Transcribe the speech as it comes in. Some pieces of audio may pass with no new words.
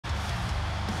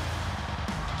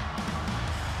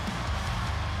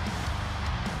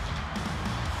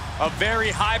A very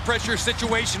high-pressure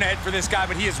situation ahead for this guy,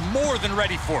 but he is more than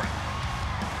ready for it.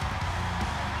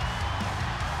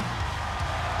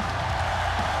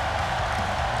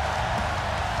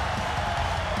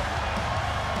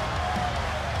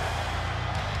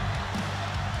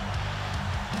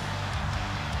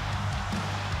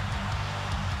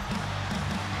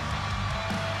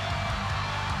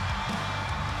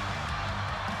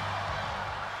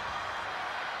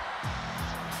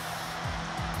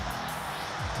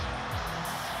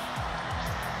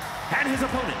 And his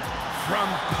opponent, from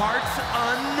parts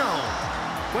unknown,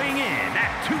 weighing in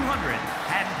at 205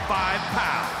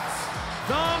 pounds,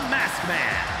 the Masked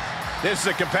Man. This is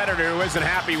a competitor who isn't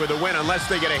happy with a win unless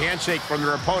they get a handshake from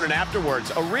their opponent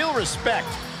afterwards. A real respect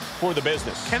for the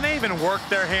business. Can they even work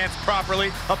their hands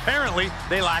properly? Apparently,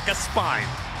 they lack a spine.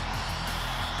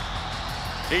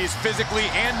 He's physically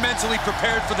and mentally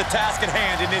prepared for the task at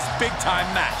hand in this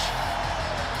big-time match.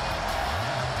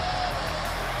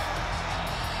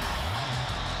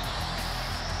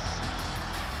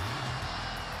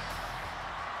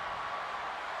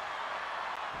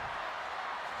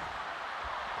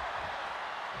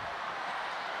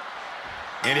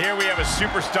 And here we have a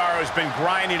superstar who's been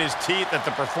grinding his teeth at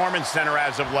the Performance Center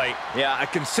as of late. Yeah, a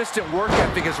consistent work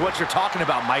ethic is what you're talking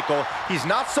about, Michael. He's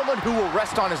not someone who will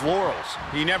rest on his laurels.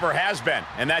 He never has been,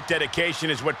 and that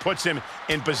dedication is what puts him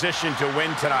in position to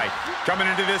win tonight. Coming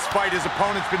into this fight, his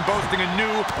opponent's been boasting a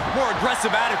new, more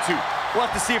aggressive attitude. We'll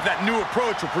have to see if that new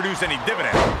approach will produce any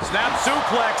dividend. Snap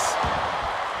suplex.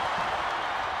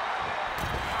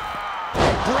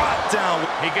 Brought down.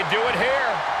 He could do it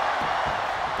here.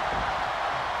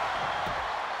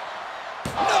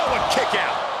 Kick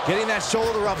out. Getting that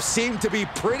shoulder up seemed to be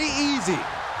pretty easy.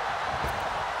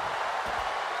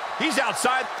 He's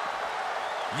outside.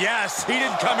 Yes, he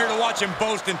didn't come here to watch him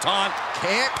boast and taunt.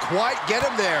 Can't quite get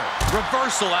him there.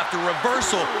 Reversal after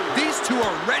reversal. These two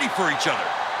are ready for each other.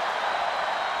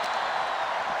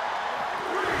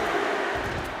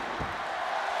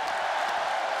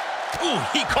 Ooh,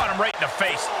 he caught him right in the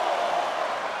face.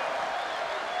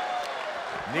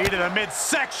 Knee to the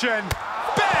midsection.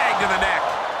 Bang to the neck.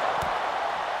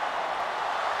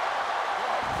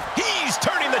 He's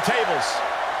turning the tables.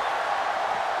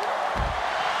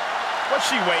 What's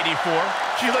she waiting for?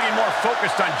 She's looking more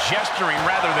focused on gesturing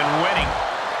rather than winning.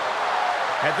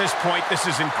 At this point, this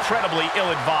is incredibly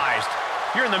ill-advised.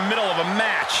 You're in the middle of a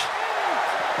match.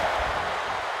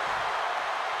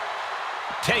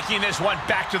 Taking this one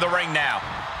back to the ring now.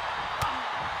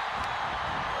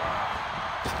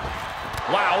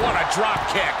 Wow, what a drop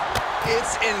kick.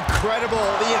 It's incredible,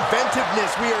 the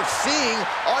inventiveness we are seeing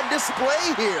on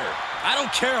display here. I don't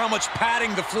care how much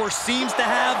padding the floor seems to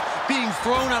have, being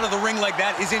thrown out of the ring like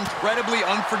that is incredibly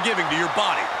unforgiving to your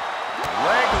body.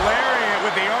 Leg lariat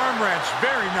with the arm wrench,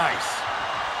 very nice.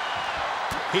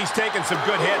 He's taking some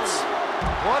good hits.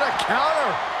 What a counter.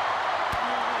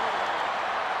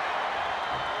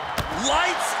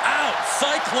 Lights out,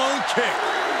 cyclone kick.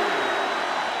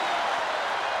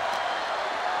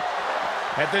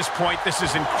 At this point, this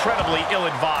is incredibly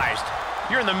ill-advised.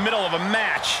 You're in the middle of a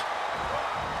match.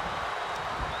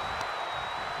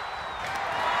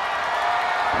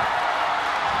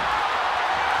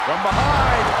 From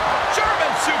behind.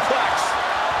 German suplex.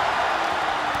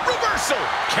 Reversal.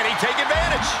 Can he take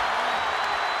advantage?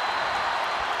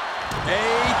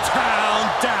 A-town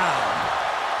down.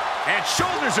 And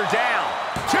shoulders are down.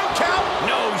 2 count.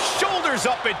 No, shoulders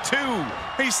up at 2.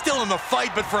 He's still in the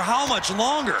fight, but for how much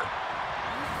longer?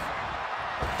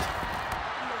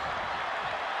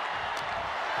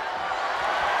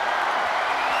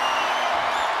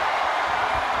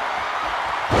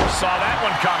 Saw that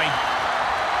one coming.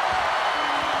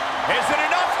 Is it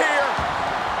enough here?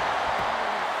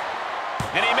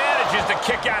 And he manages to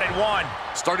kick out at 1.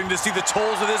 Starting to see the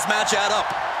tolls of this match add up.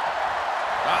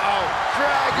 Uh-oh.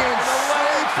 Dragon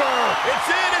Sleeper. It's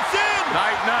in, it's in.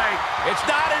 Night. It's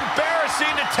not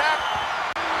embarrassing to tap.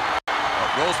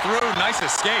 Goes through, nice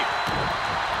escape.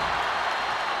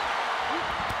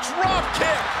 Drop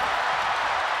kick.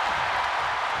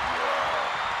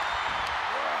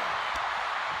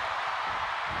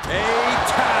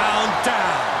 A-town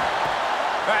down.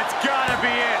 That's gotta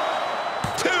be it.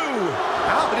 2.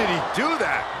 How did he do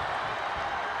that?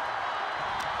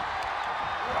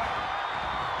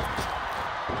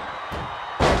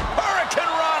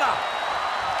 Hurricane Rana.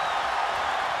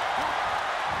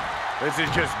 This is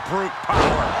just brute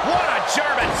power. What a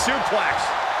German suplex.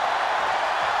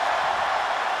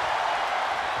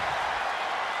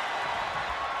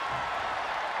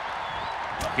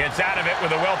 Gets out of it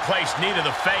with a well-placed knee to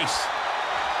the face.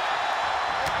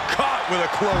 Caught with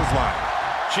a clothesline.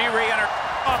 She re-entered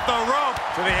off the rope.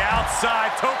 To the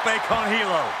outside, tope con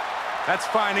hilo. That's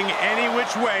finding any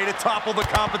which way to topple the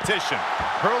competition.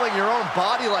 Hurling your own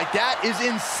body like that is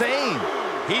insane.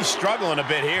 He's struggling a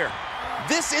bit here.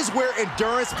 This is where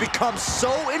endurance becomes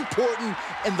so important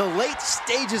in the late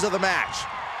stages of the match.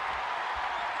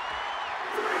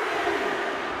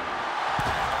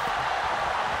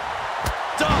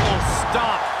 Double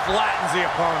stomp flattens the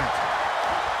opponent.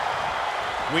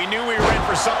 We knew we were in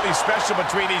for something special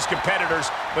between these competitors,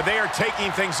 but they are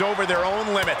taking things over their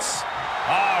own limits.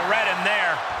 Oh, read him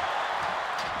there.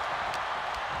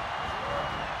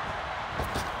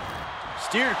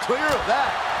 Steered clear of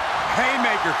that.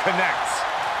 Haymaker connects.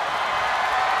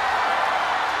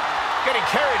 Getting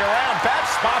carried around, bad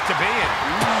spot to be in.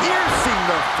 Piercing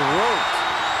the throat.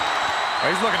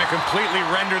 He's looking to completely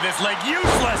render this leg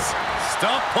useless.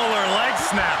 Stump puller leg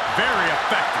snap, very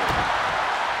effective.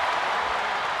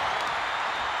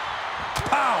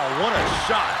 Pow, what a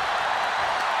shot.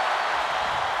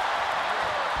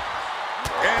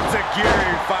 And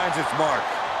Zagiri finds its mark.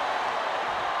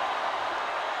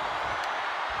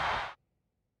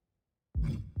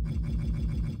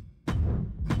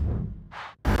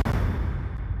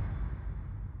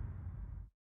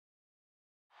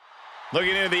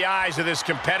 Looking into the eyes of this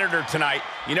competitor tonight,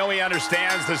 you know he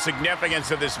understands the significance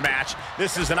of this match.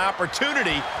 This is an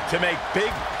opportunity to make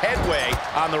big headway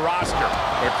on the roster.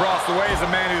 But across the way is a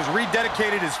man who's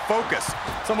rededicated his focus.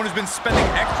 Someone who's been spending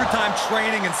extra time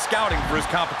training and scouting for his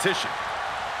competition.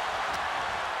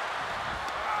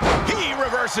 He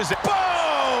reverses it.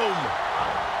 Boom!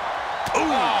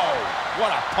 Ooh. Oh,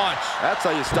 what a punch. That's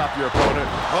how you stop your opponent.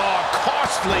 Oh,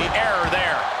 costly error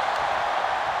there.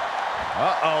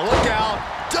 Uh-oh, look out.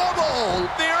 Double!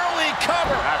 The early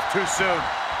cover. That's too soon.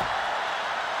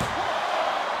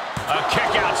 A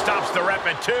kick out stops the rep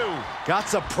at 2. Got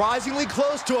surprisingly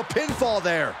close to a pinfall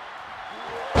there.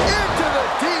 Into the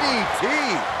DDT.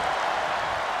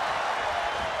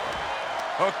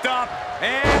 Hooked up,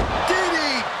 and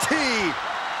DDT.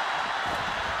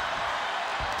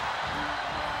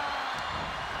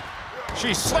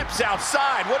 She slips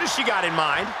outside. What has she got in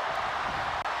mind?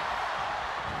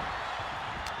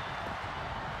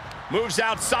 Moves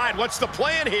outside. What's the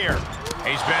plan here?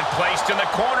 He's been placed in the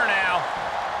corner now.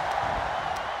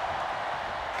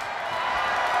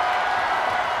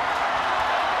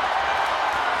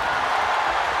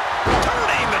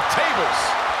 Turning the tables.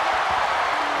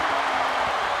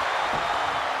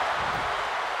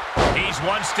 He's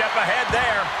one step ahead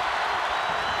there.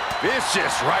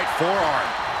 vicious right forearm.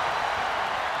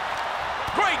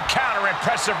 Great counter.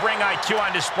 Impressive ring IQ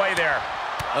on display there.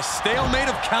 A stalemate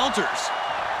of counters.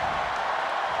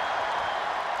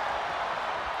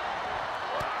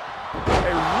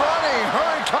 A running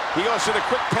hurricane. He goes for the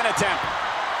quick pin attempt.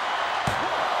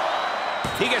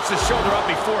 He gets the shoulder up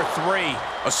before 3.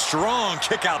 A strong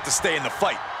kick out to stay in the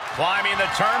fight. Climbing the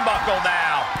turnbuckle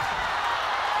now.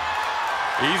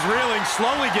 He's reeling,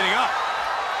 slowly getting up.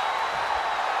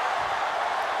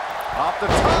 Off the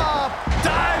top.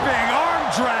 Diving arm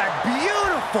drag,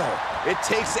 beautiful. It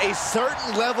takes a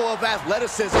certain level of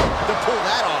athleticism to pull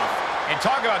that off. And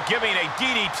talk about giving a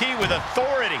DDT with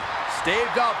authority.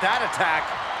 Staved off that attack.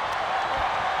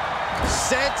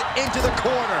 Sent into the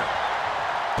corner.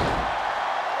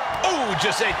 Ooh,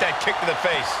 just ate that kick to the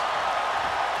face.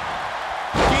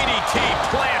 DDT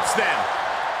plants them.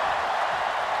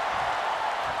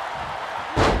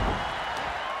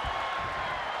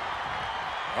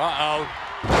 Uh-oh.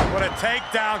 What a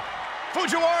takedown.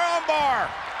 Fujiwara armbar.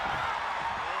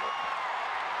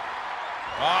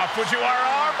 Fujiwara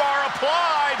armbar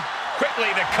applied. Quickly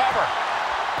the cover.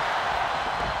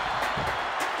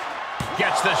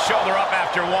 Gets the shoulder up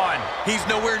after 1. He's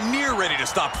nowhere near ready to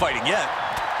stop fighting yet.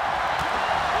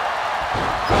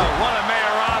 Oh, what a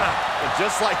Mayorana. And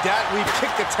just like that, we've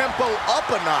kicked the tempo up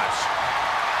a notch.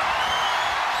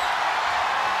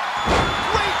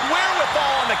 Great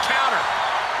wherewithal on the counter.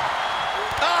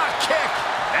 Kick.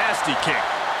 Nasty kick.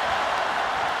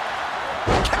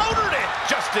 Countered it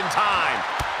just in time.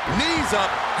 Knees up,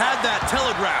 had that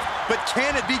telegraphed, but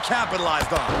can it be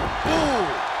capitalized on? Ooh.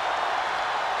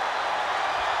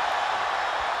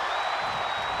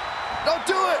 Don't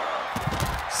do it.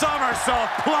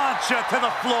 Somersault plancha to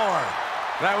the floor.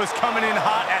 That was coming in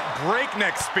hot at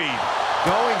breakneck speed.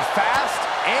 Going fast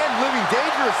and living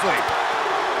dangerously.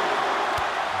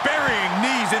 Burying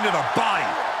knees into the body.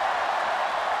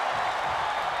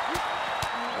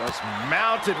 Just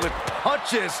mounted with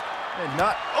punches and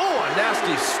not, oh, a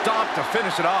nasty stomp to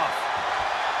finish it off.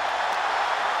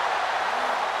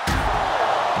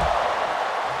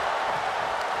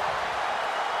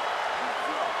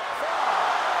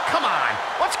 Come Come on,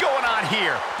 what's going on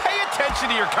here? Pay attention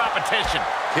to your competition.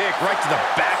 Kick right to the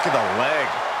back of the leg.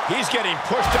 He's getting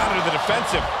pushed out into the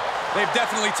defensive. They've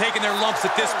definitely taken their lumps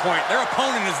at this point. Their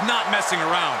opponent is not messing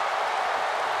around.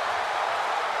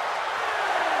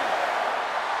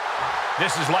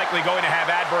 This is likely going to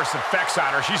have adverse effects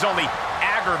on her. She's only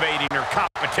aggravating her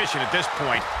competition at this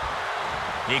point.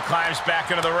 He climbs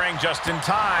back into the ring just in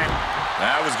time.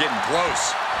 That was getting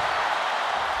close.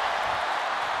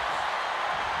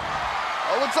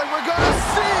 Oh, looks like we're gonna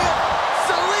see it!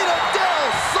 Salida del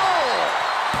Sol!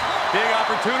 Big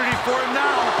opportunity for him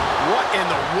now. What in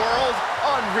the world?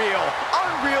 Unreal.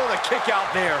 Unreal to kick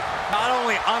out there. Not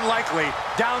only unlikely,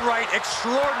 downright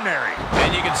extraordinary.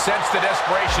 And you can sense the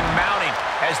desperation mounting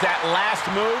as that last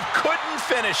move couldn't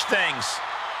finish things.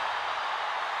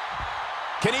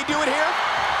 Can he do it here?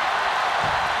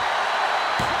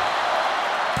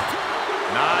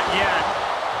 Not yet.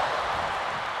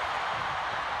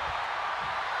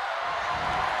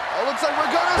 Oh, looks like we're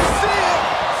gonna see it!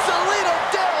 Salida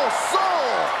del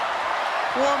Sol!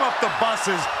 Warm up the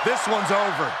buses. This one's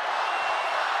over.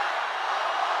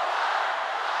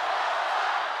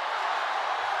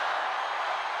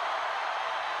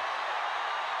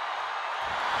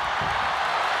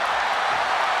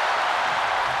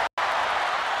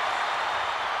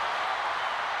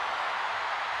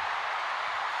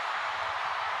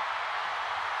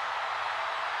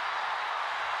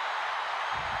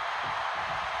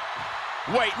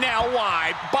 Wait, now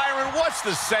why? Byron, what's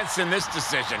the sense in this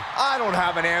decision? I don't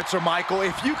have an answer, Michael.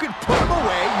 If you can put him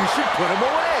away, you should put him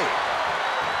away.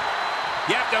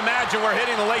 You have to imagine we're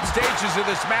hitting the late stages of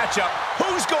this matchup.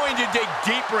 Who's going to dig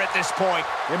deeper at this point?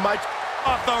 It might...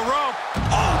 Off the rope.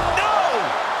 Oh, no!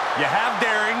 You have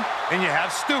daring, and you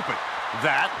have stupid.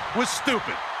 That was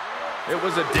stupid. It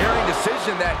was a daring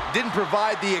decision that didn't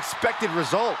provide the expected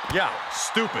result. Yeah,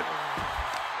 stupid.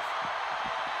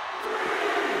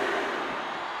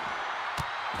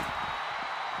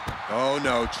 Oh,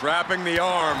 no, trapping the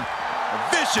arm.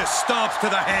 Vicious stomps to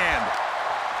the hand.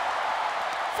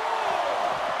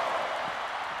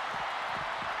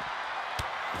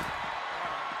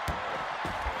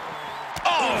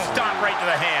 Oh, stomp right to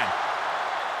the hand.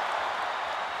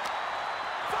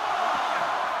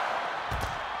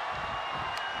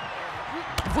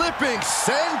 Flipping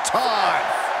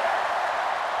senton.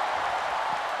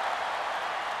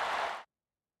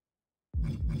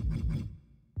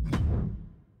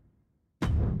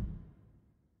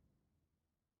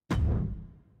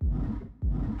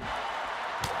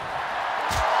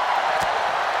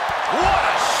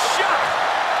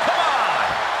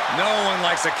 No one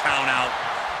likes a count out.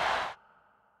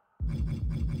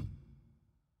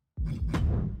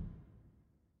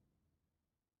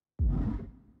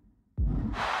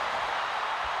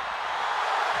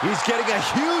 He's getting a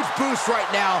huge boost right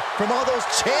now from all those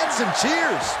chants and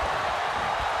cheers.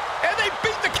 And they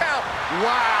beat the count.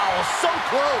 Wow, so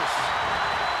close.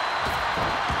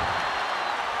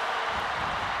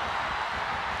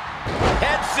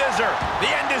 Head scissor. The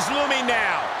end is looming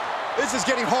now. This is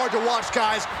getting hard to watch,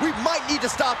 guys. We might need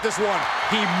to stop this one.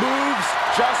 He moves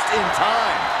just in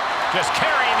time. Just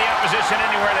carrying the opposition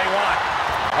anywhere they want.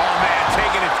 Oh, man,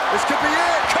 taking it. This could be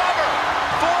it. Cover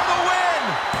for the win.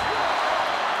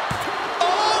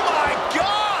 Oh, my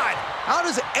God. How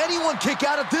does anyone kick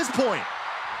out at this point?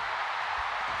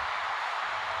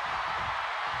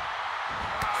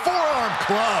 Forearm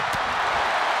club.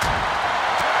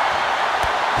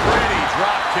 Pretty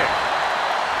drop kick.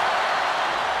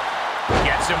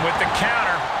 Gets him with the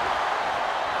counter.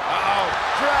 Uh-oh.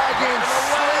 Dragon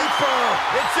sleeper.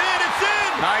 It's in, it's in.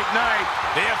 Night, night.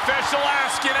 The official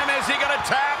asking him, is he going to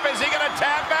tap? Is he going to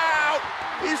tap out?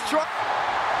 He's trying.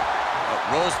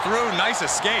 Rolls through. Nice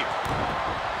escape.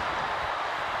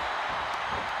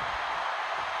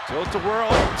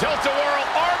 Tilt-a-whirl. Tilt-a-whirl,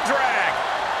 arm drag.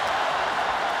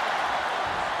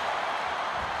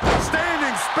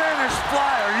 Standing Spanish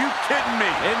fly. Are you kidding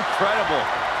me? Incredible.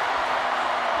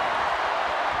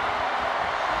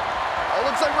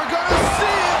 Looks like we're gonna see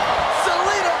it!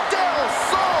 Salida del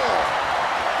Sol!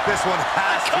 This one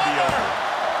has to be over.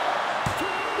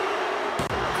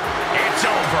 It's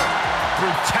over.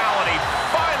 Brutality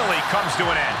finally comes to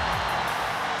an end.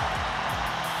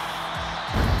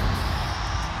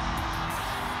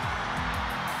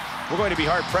 We're going to be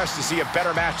hard-pressed to see a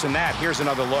better match than that. Here's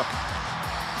another look.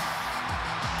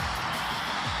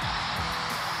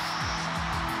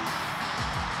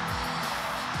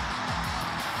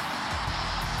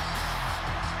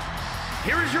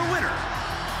 Here is your winner,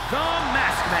 the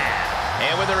Masked Man.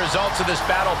 And with the results of this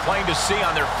battle plain to see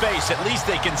on their face, at least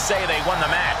they can say they won the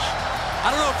match. I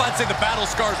don't know if I'd say the battle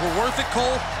scars were worth it,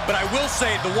 Cole, but I will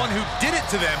say the one who did it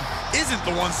to them isn't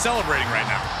the one celebrating right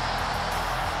now.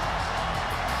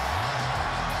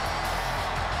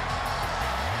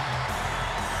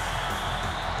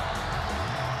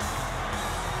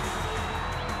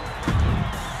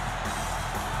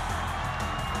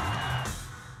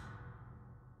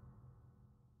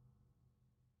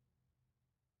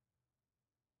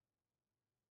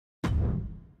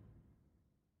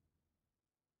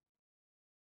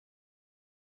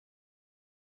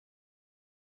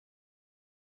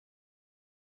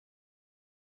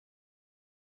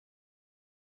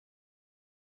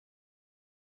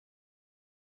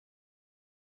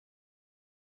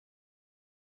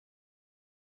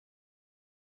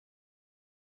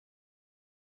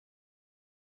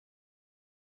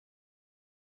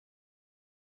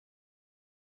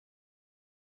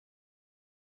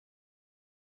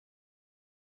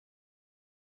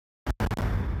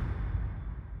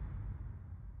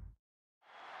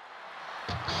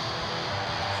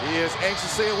 She is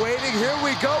anxiously awaiting. Here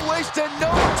we go, wasting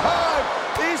no time.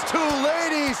 These two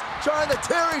ladies trying to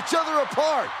tear each other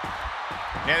apart.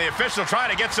 Yeah, the official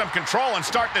trying to get some control and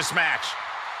start this match.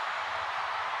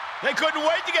 They couldn't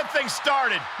wait to get things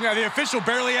started. Yeah, the official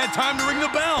barely had time to ring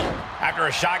the bell. After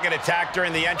a shotgun attack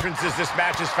during the entrances, this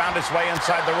match has found its way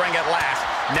inside the ring at last.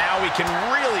 Now we can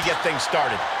really get things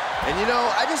started. And you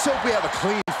know, I just hope we have a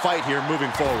clean fight here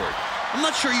moving forward. I'm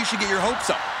not sure you should get your hopes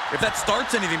up. If that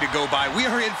starts anything to go by, we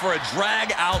are in for a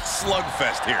drag-out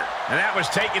slugfest here. And that was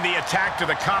taking the attack to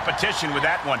the competition with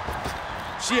that one.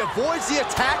 She avoids the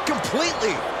attack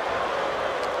completely.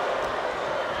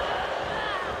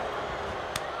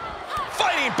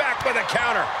 Fighting back with a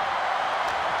counter.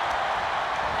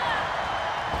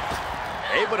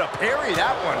 Able to parry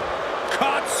that one.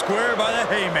 Caught square by the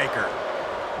haymaker.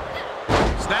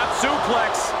 Snap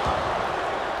suplex.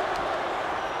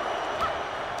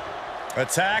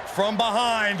 Attack from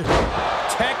behind.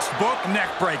 Textbook neck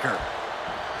breaker.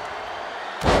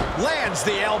 Lands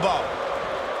the elbow.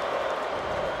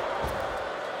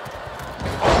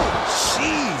 Oh,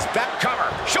 jeez. Back cover.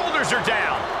 Shoulders are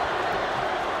down.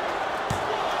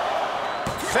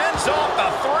 Fends off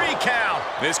the 3 count.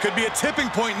 This could be a tipping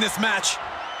point in this match.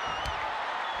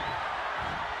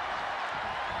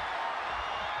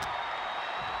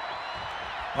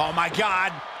 Oh, my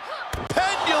God.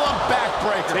 Pendulum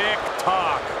backbreaker.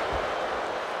 Tick-tock.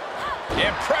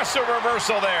 Impressive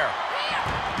reversal there.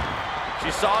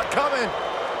 She saw it coming.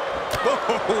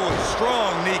 Oh,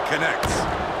 strong knee connects.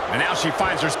 And now she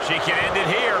finds her. She can end it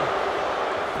here.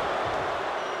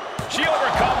 She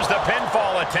overcomes the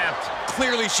pinfall attempt.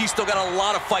 Clearly, she's still got a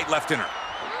lot of fight left in her.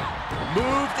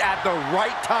 Moved at the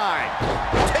right time.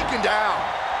 Taken down.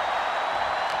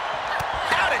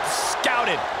 Out it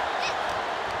scouted.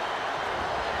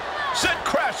 Sent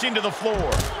crashing to the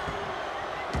floor.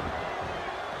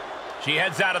 She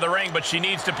heads out of the ring, but she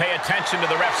needs to pay attention to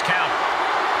the ref's count.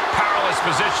 Powerless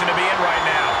position to be in right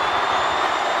now.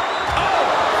 Oh,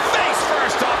 face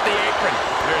first off the apron.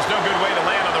 There's no good way to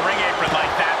land on the ring apron like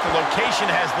that. The location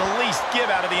has the least give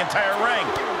out of the entire ring.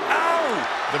 Ow!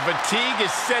 The fatigue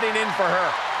is setting in for her.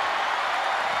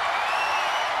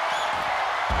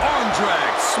 Arm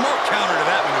drag. Smart counter to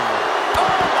that maneuver. Oh,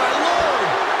 my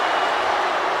Lord!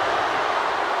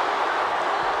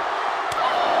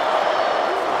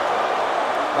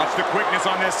 Watch the quickness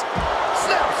on this.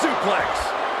 Snap suplex.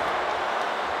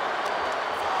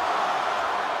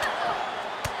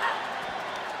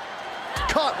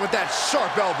 Caught with that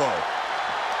sharp elbow.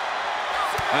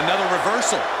 Another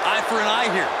reversal. Eye for an eye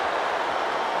here.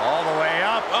 All the way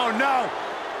up. Oh, no.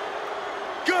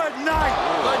 Good night.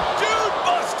 The Dude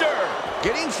Buster.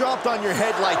 Getting dropped on your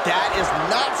head like that is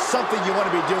not something you want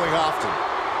to be doing often.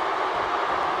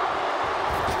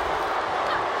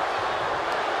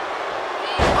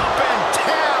 Up and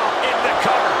down in the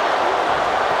cover.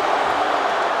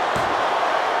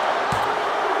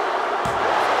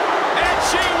 And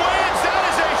she wins. That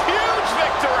is a huge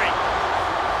victory.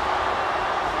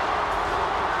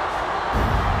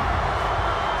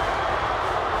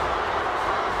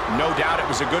 No doubt it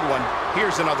was a good one.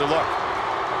 Here's another look.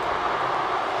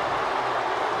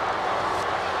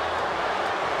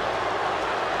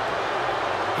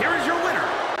 Here is your winner,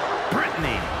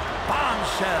 Brittany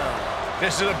Bombshell.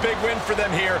 This is a big win for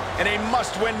them here in a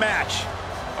must-win match.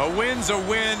 A win's a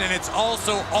win, and it's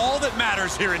also all that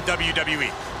matters here in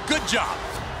WWE. Good job.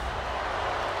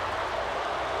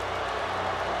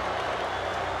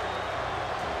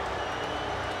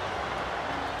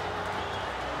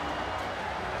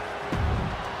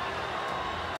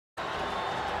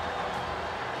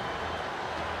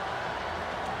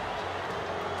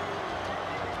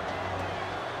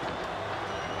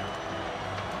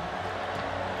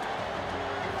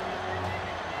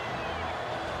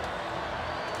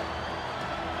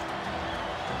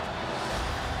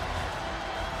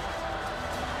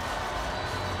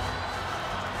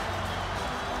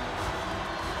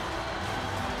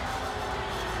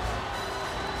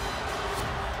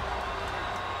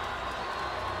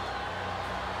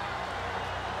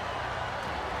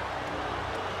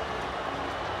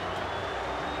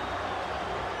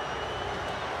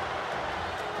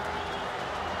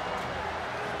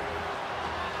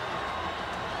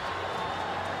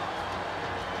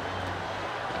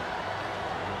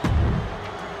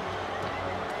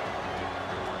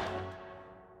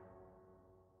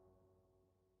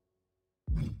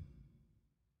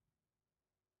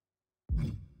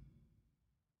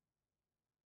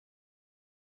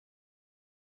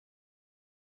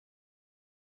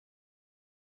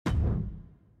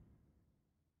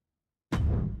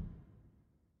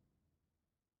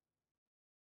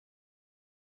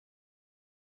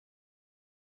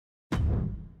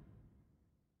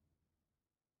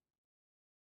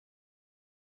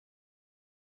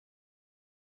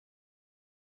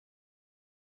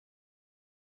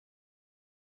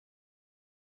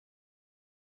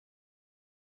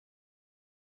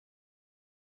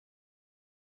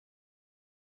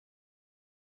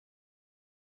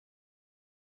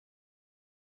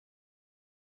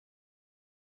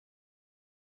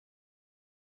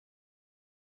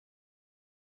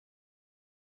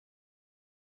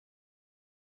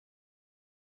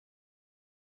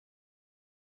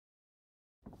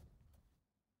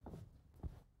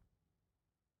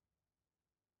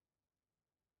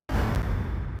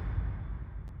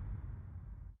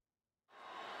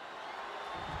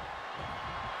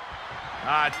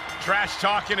 Trash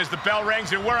talking as the bell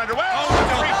rings and we're underway. Oh,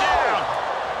 no. down.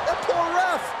 That poor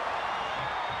ref.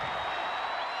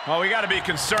 Well, we got to be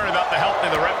concerned about the health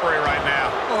of the referee right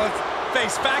now. Well, let's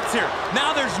face facts here.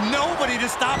 Now there's nobody to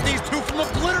stop these two from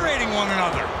obliterating one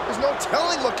another. There's no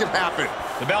telling what can happen.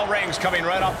 The bell rings coming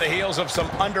right off the heels of some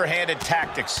underhanded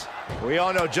tactics. We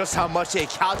all know just how much a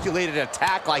calculated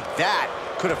attack like that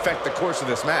could affect the course of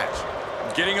this match.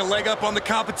 Getting a leg up on the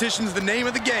competition is the name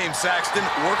of the game, Saxton.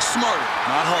 Work smarter,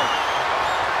 not harder.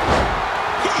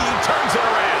 He turns it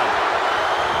around.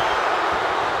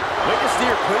 Make a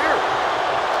steer clear.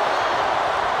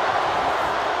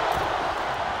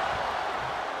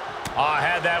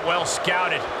 Had that well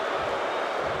scouted.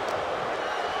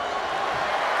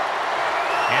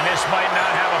 And this might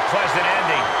not have a pleasant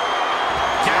ending.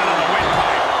 Down on the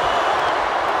windpipe.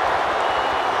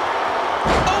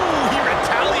 Oh, he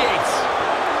retaliates.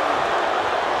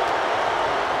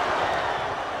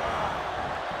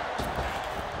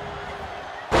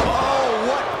 Oh,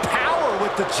 what power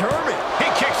with the German. He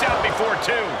kicks out before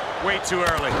two. Way too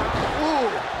early. Ooh.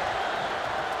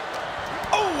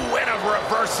 Oh, and a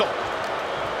reversal.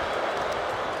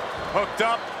 Hooked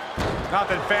up.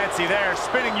 Nothing fancy there.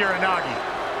 Spinning Uranagi.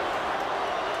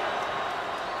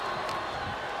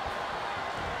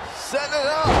 Setting it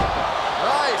up.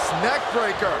 Nice neck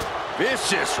breaker.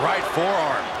 Vicious right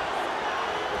forearm.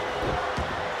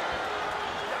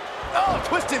 Oh,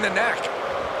 twisting the neck.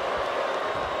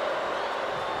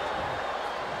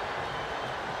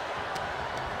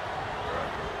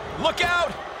 Look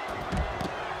out!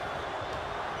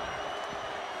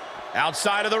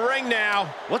 Outside of the ring now.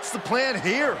 What's the plan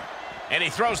here? And he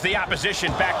throws the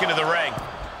opposition back into the ring.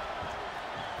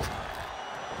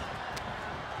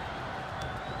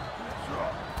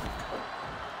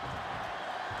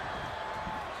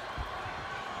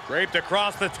 Draped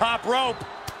across the top rope.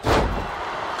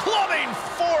 Clubbing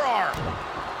forearm.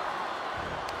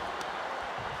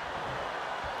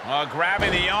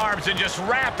 Grabbing the arms and just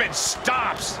rapid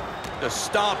stops. Just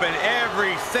stomping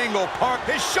every single part.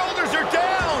 His shoulders are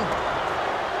down.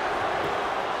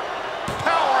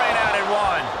 Powering out at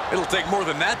one. It'll take more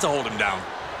than that to hold him down.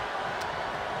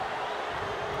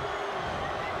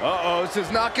 Uh-oh, this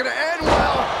is not going to end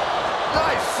well.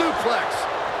 Nice suplex.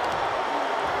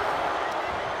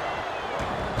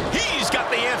 He's got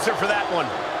the answer for that one.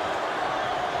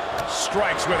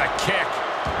 Strikes with a kick.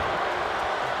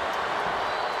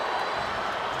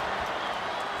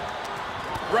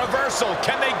 Reversal.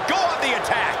 Can they go on the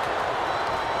attack?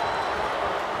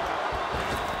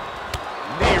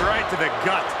 Knee right to the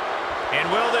gut. And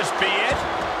will this be it?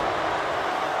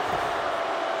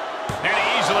 And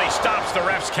he easily stops the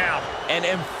ref's count. An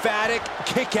emphatic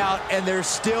kick out, and there's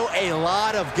still a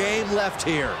lot of game left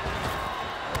here.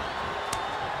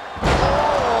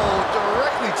 Oh,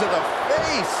 directly to the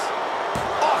face.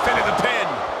 Off into the pin.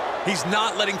 He's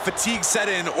not letting fatigue set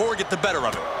in or get the better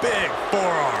of it. Big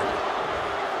forearm.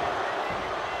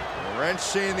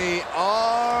 Wrenching the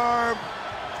arm.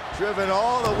 Driven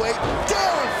all the way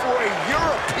down for a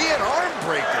European arm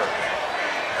breaker.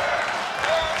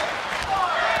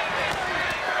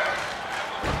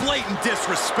 Blatant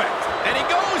disrespect. And he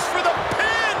goes for the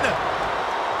pin.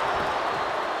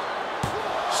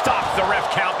 Stops the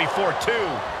ref count before two.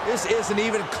 This isn't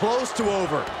even close to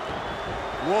over.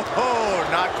 Whoa,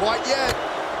 not quite yet.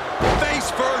 Face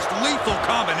first, lethal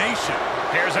combination.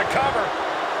 Here's a cover.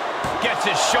 Gets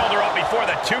his shoulder up before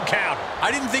the two count. I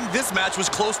didn't think this match was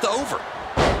close to over.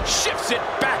 Shifts it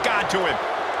back onto him.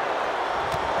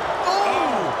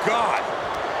 Oh, God.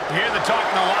 You hear the talk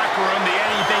in the locker room, the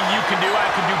anything you can do, I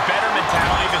can do better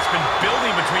mentality that's been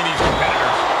building between these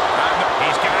competitors.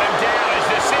 He's got him down. Is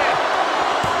this it?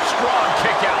 Strong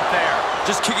kick out there.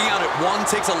 Just kicking out at one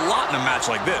takes a lot in a match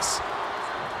like this.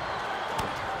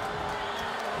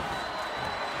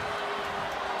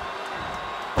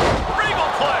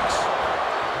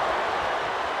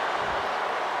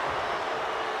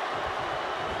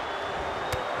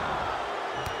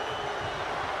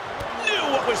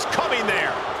 Was coming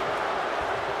there.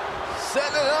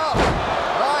 Setting it up.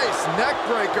 Nice neck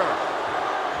breaker.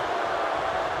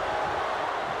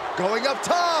 Going up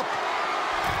top.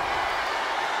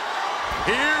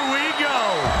 Here we go.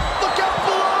 Look out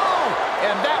below.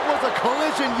 And that was a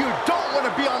collision you don't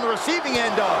want to be on the receiving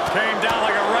end of. Came down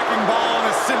like a wrecking ball on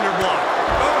a cinder block.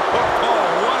 Oh,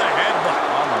 what a headbutt.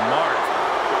 On the mark.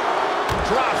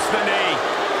 Drops the knee.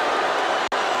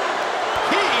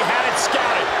 He had it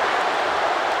scouted.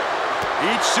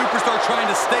 Each superstar trying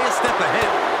to stay a step ahead.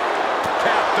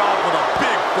 Capped off with a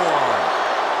big forearm.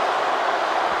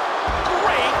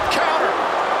 Great counter.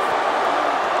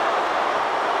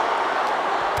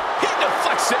 He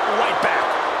deflects Kicks it right back.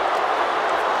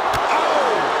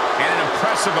 Oh! And an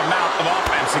impressive amount of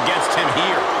offense against him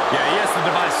here. Yeah, he has to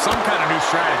devise some kind of new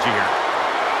strategy here.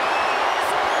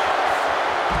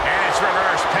 And it's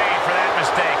reverse paid for that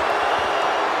mistake.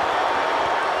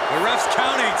 The ref's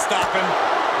count ain't stopping.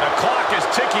 The clock is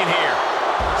ticking here.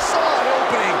 Saw an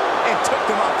opening and took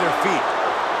them off their feet.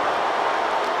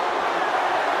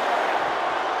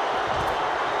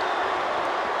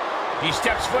 He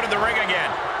steps foot in the ring again.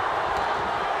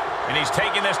 And he's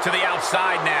taking this to the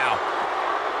outside now.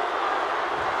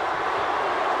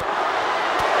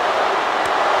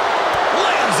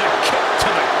 Lands a kick to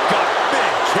the gut.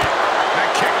 Big kick.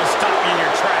 That kick will stop you in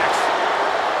your tracks.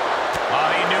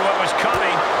 Oh, he knew what was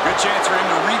coming. Good chance for him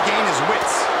to regain his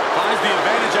wits. Finds the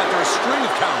advantage after a string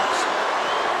of counters.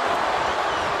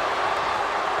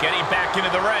 Getting back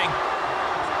into the ring.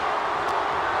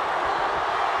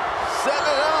 Set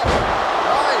it up.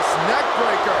 Nice neck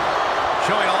breaker.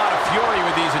 Showing a lot of fury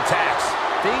with these attacks.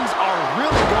 Things are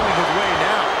really going his way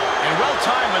now. And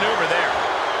well-timed maneuver there.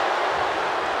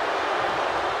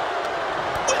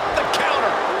 With the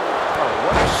counter. Oh,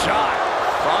 what a shot.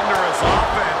 Thunderous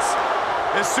offense.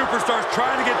 This superstar's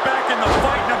trying to get back in the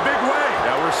fight in a big way.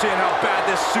 Now we're seeing how bad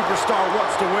this superstar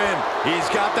wants to win. He's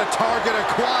got the target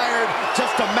acquired.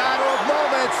 Just a matter of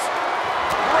moments.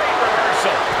 Great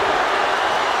reversal.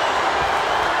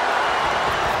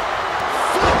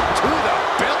 Foot to the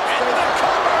belt. And the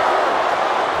cover.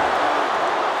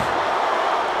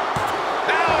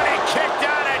 Now and he kicked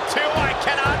out at 2. I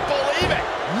cannot believe it.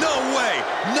 No way.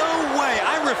 No way.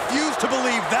 I refuse to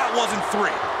believe that wasn't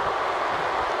 3.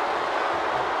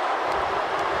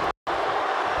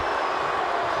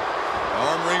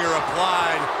 Arm wringer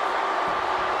applied.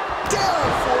 Down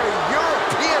for a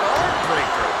European arm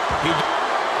breaker.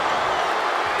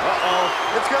 Uh-oh.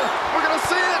 We're gonna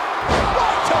see it.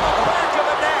 Right to the back of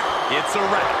the neck. It's a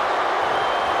wrap.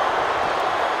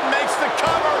 Makes the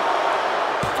cover.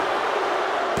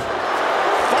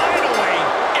 Finally,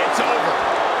 it's over.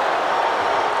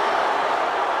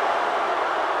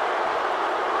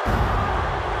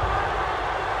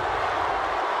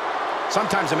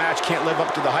 Sometimes a match can't live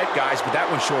up to the hype, guys, but that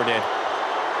one sure did.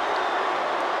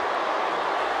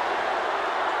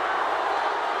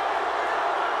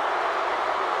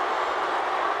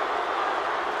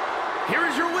 Here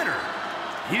is your winner,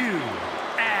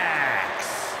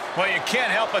 Well, you can't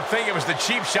help but think it was the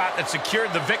cheap shot that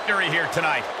secured the victory here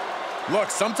tonight. Look,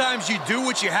 sometimes you do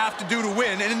what you have to do to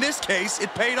win, and in this case,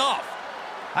 it paid off.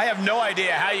 I have no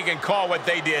idea how you can call what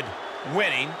they did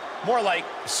winning. More like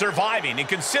surviving. And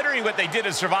considering what they did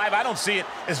to survive, I don't see it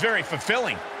as very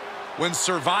fulfilling. When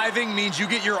surviving means you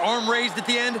get your arm raised at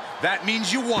the end, that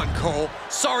means you won, Cole.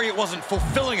 Sorry it wasn't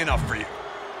fulfilling enough for you.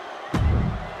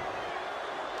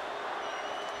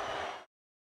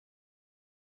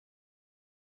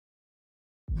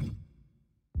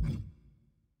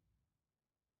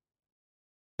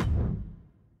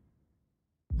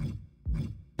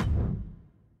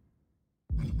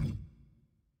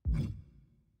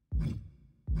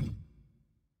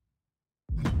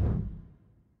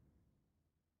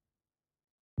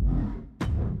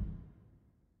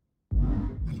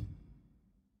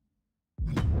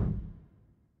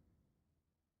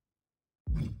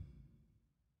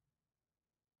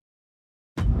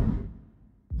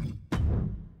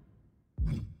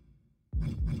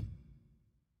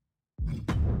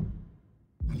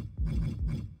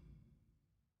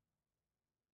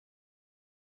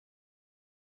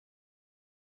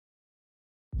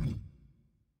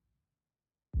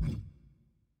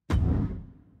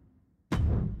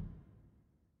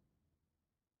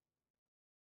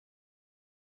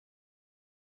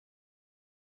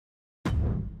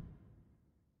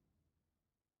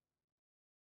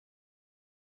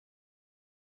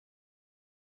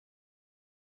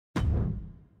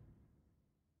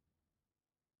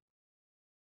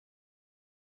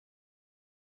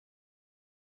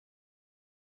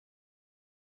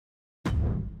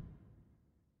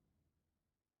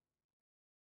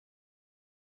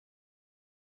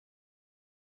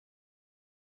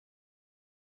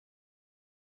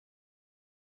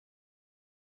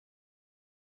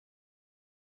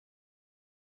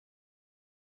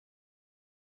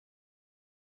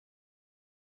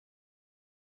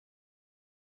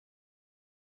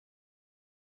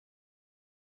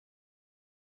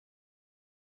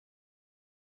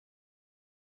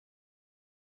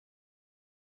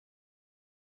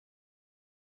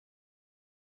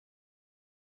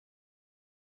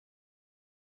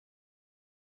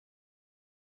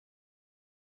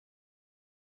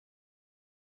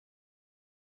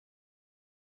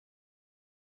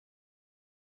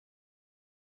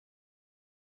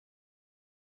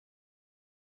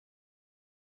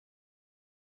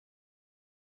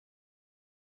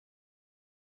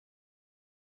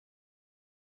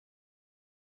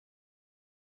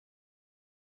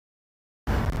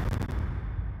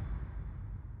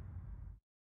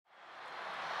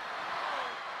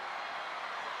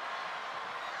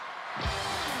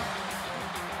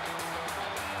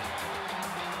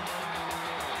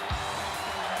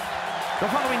 The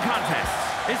following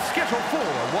contest is scheduled for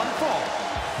one fall.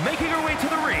 Making her way to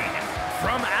the ring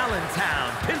from Allentown,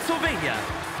 Pennsylvania,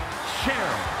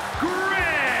 Cheryl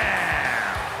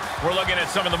Graham. We're looking at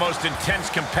some of the most intense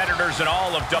competitors in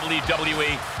all of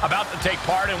WWE about to take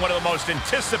part in one of the most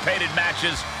anticipated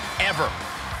matches ever.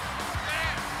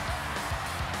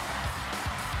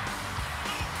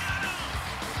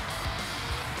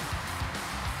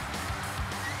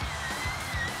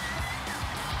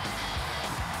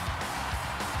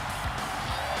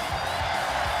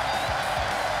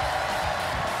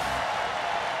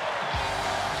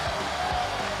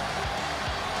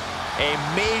 A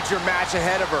major match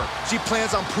ahead of her. She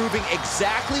plans on proving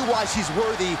exactly why she's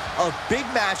worthy of big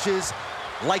matches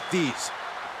like these.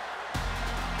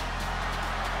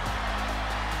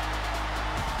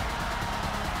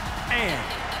 And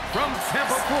from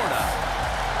Tampa, Florida,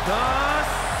 the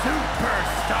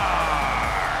Superstar.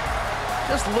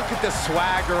 Just look at the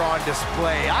swagger on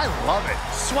display. I love it.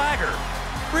 Swagger?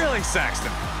 Really,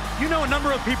 Saxton? You know a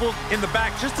number of people in the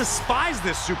back just despise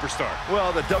this superstar.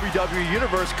 Well, the WWE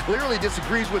Universe clearly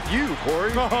disagrees with you,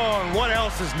 Corey. Oh, and what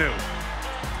else is new?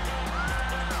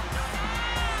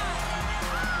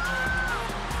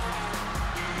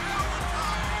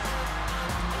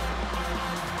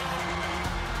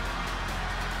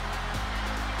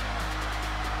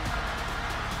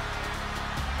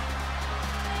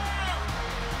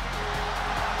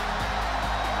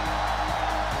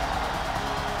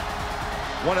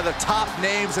 One of the top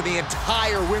names in the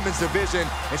entire women's division,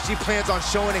 and she plans on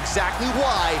showing exactly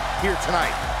why here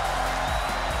tonight.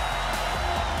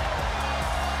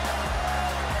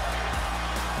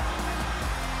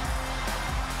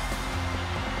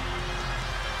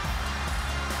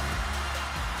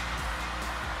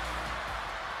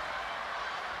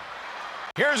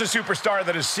 Here's a superstar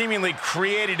that is seemingly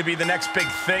created to be the next big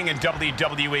thing in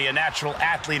WWE, a natural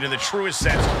athlete in the truest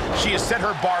sense. She has set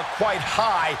her bar quite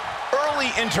high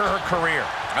early into her career.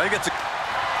 I think it's a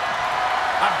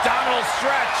Abdominal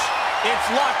stretch. It's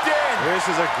locked in. This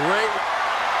is a great...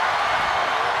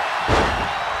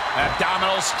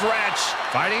 Abdominal stretch.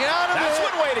 Fighting out of it. That's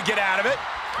one way to get out of it.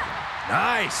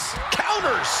 nice.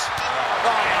 Counters. Oh,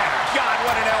 my God,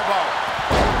 what an elbow.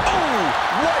 Oh,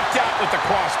 wiped out with the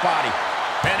crossbody.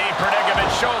 Penny predicament,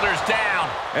 shoulders down.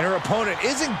 And her opponent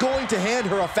isn't going to hand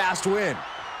her a fast win.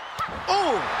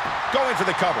 Oh, going for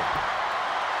the cover.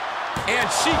 And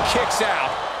she kicks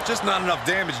out. Just not enough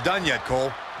damage done yet,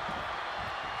 Cole.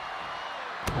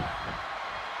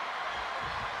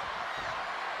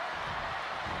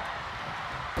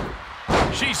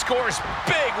 She scores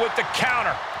big with the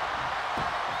counter.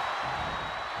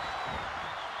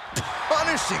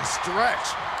 Punishing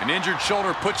stretch. An injured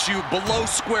shoulder puts you below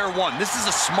square one. This is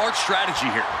a smart strategy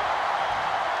here.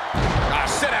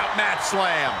 Sit-out mat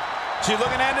slam. She's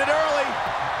looking to end it early.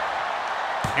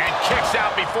 And kicks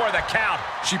out before the count.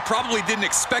 She probably didn't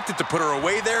expect it to put her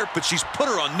away there, but she's put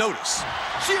her on notice.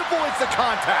 She avoids the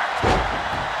contact.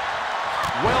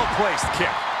 Well-placed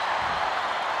kick.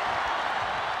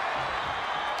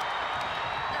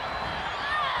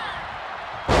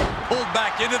 Pulled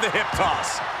back into the hip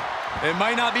toss. It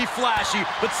might not be flashy,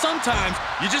 but sometimes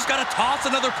you just got to toss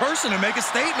another person and make a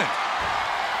statement.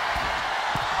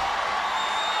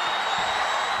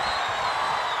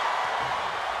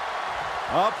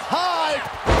 Up high.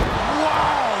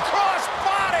 Wow, cross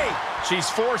body. She's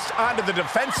forced onto the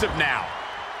defensive now.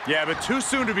 Yeah, but too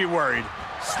soon to be worried.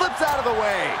 Slips out of the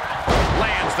way.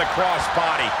 Lands the cross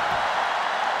body.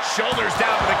 Shoulders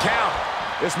down for the count.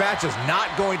 This match is not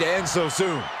going to end so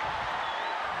soon.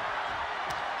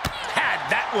 Had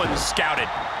that one scouted.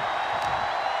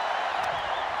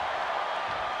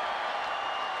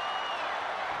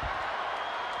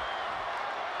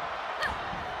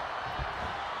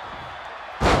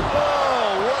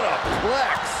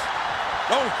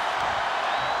 Oh!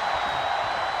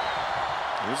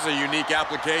 This is a unique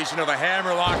application of a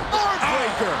hammerlock.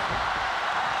 Armbreaker!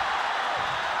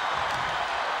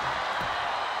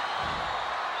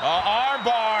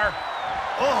 Armbar.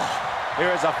 Oh,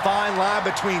 there is a fine line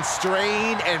between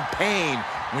strain and pain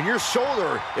when your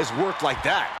shoulder is worked like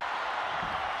that.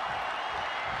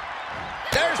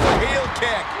 There's the heel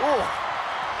kick. Oh.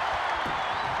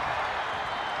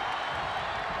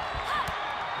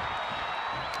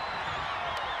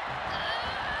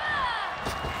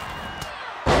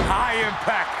 High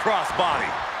impact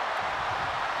crossbody.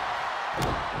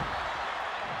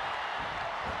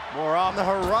 More on the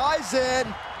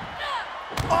horizon.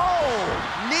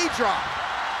 Oh, knee drop.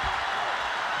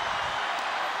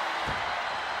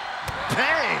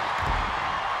 Bang.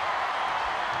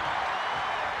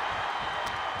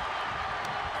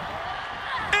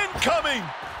 Incoming.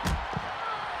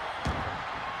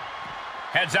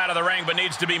 Heads out of the ring, but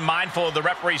needs to be mindful of the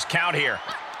referee's count here.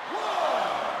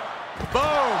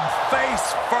 Boom!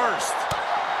 Face first.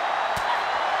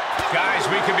 Guys,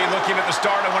 we could be looking at the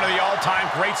start of one of the all-time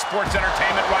great sports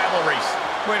entertainment rivalries.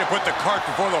 Way to put the cart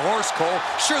before the horse, Cole.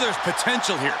 Sure, there's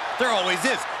potential here. There always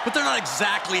is. But they're not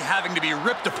exactly having to be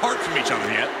ripped apart from each other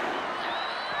yet.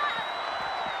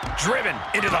 Driven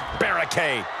into the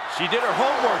barricade. She did her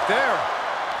homework there.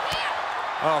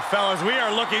 Oh, fellas, we are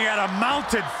looking at a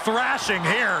mounted thrashing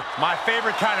here. My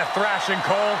favorite kind of thrashing,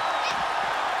 Cole.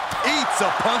 Eats a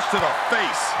punch to the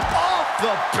face. Off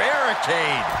the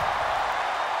barricade.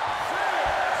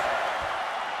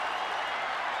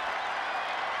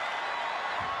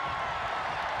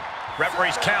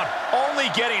 Referee's count only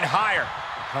getting higher.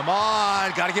 Come on,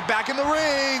 gotta get back in the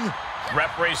ring.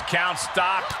 Referee's count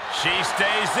stopped. She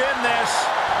stays in this.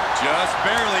 Just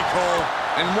barely, Cole.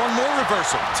 And one more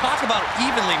reversal. Talk about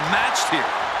evenly matched here.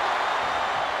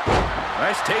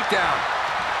 Nice takedown.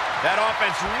 That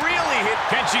offense really hit.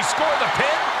 Can she score the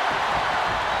pin?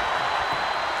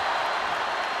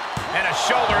 And a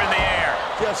shoulder in the air.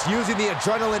 Just using the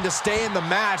adrenaline to stay in the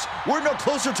match. We're no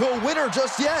closer to a winner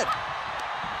just yet.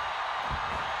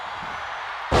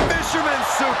 Fisherman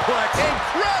suplex.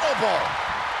 Incredible.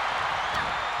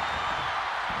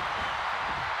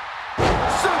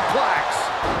 Suplex.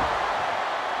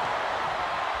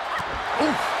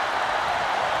 Oof.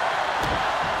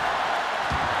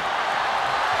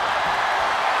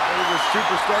 What is this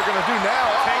superstar gonna do now?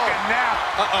 Take a nap.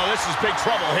 Uh-oh, this is big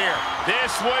trouble here.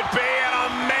 This would be an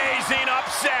amazing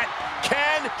upset.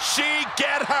 Can she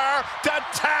get her to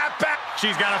tap out?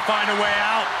 She's got to find a way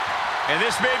out. And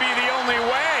this may be the only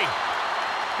way.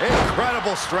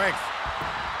 Incredible strength.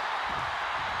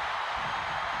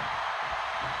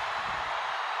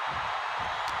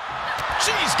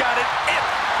 She's got it.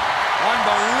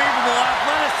 Unbelievable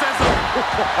athleticism.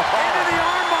 Into the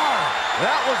armbar.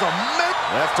 That was a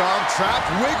left arm trapped,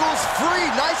 wiggles free.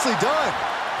 Nicely done.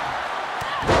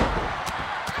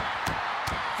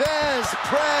 Vez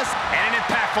press. And an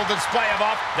impactful display of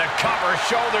the cover,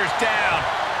 shoulders down.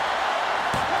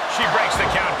 She breaks the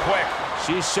count quick.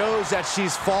 She shows that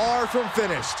she's far from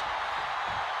finished.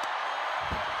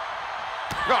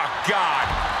 Oh, God.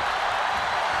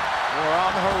 We're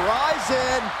on the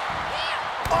horizon.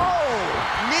 Oh,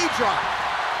 knee drop.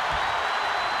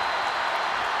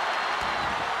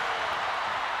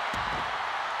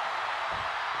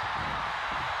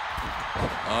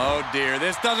 Oh, dear.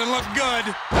 This doesn't look good.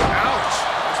 Ouch.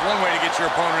 That's one way to get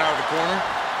your opponent out of the corner.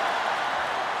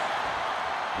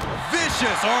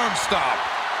 Vicious arm stop.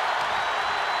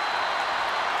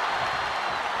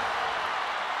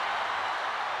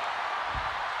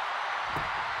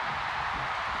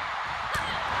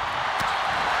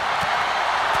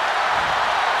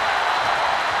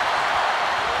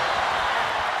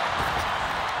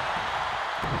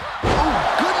 Oh,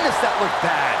 goodness, that looked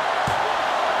bad.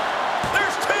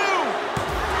 There's two.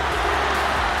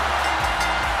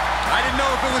 I didn't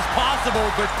know if it was possible,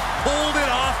 but pulled it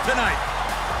off tonight.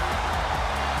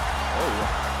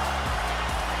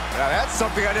 Now that's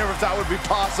something I never thought would be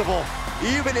possible,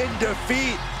 even in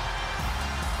defeat.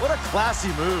 What a classy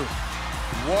move.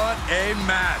 What a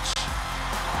match.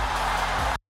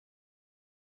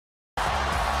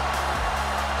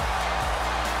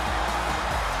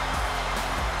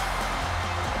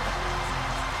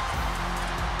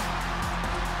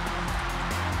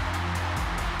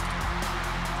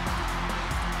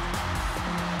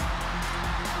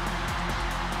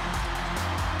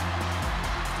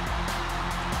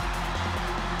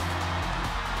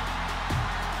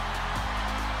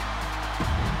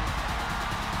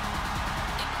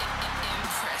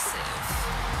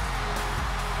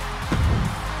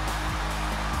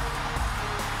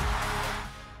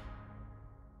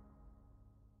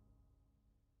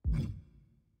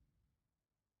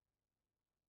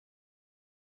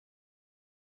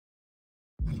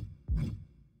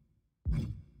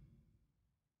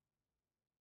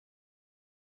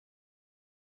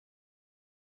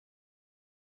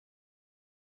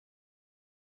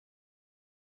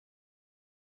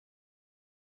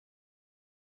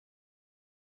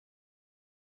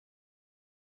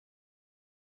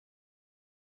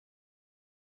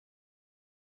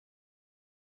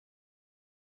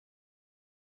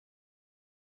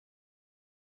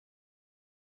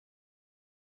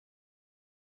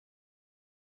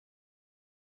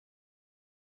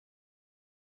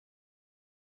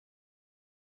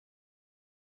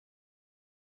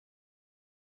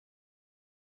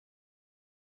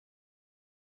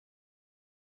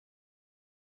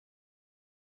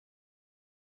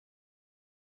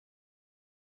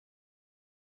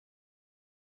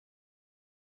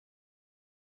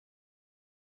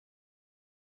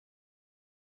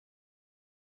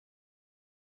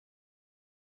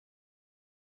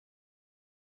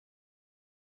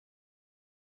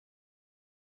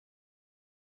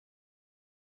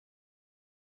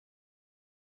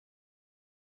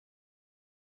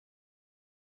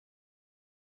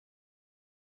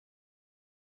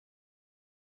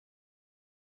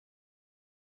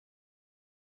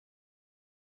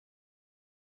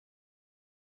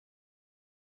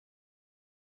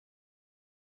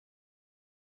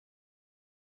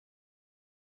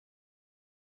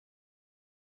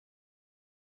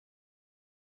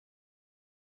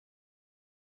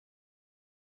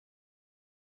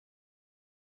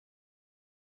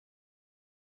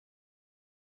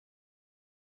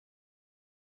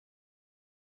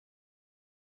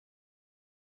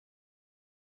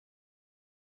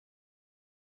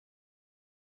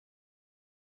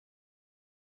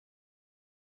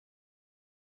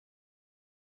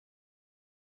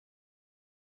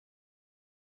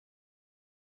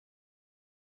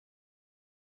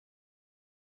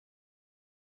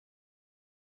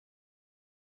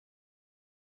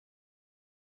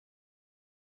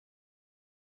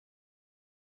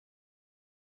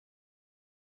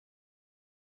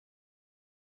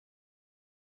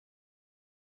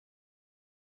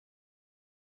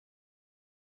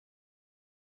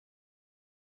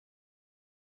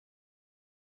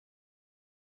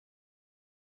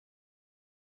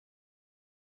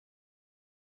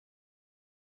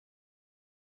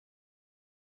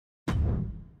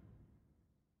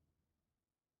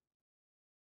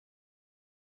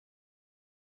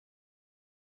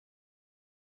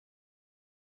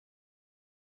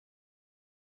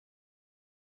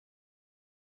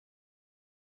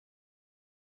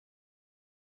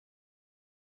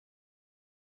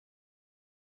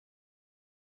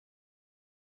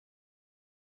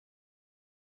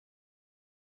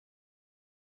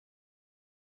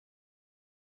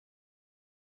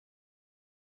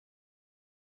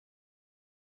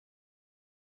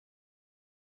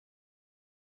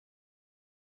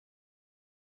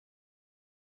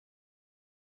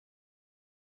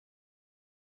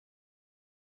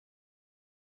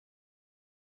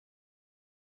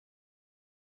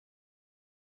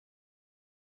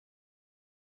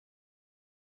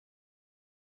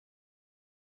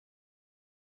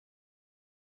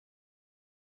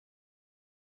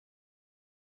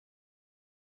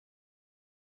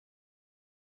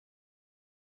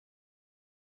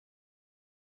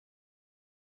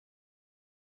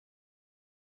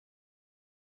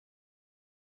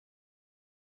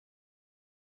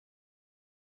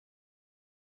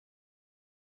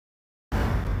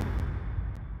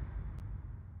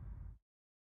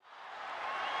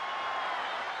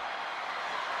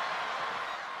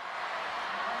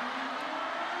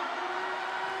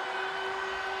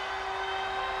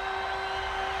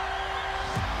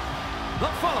 The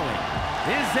following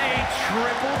is a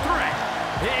triple threat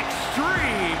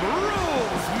Extreme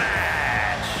Rules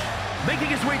match. Making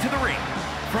his way to the ring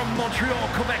from Montreal,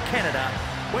 Quebec, Canada,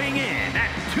 weighing in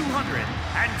at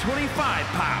 225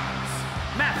 pounds,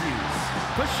 Matthews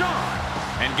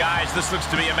Vachon. And guys, this looks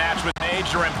to be a match with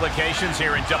major implications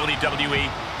here in WWE.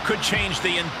 Could change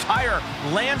the entire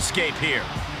landscape here.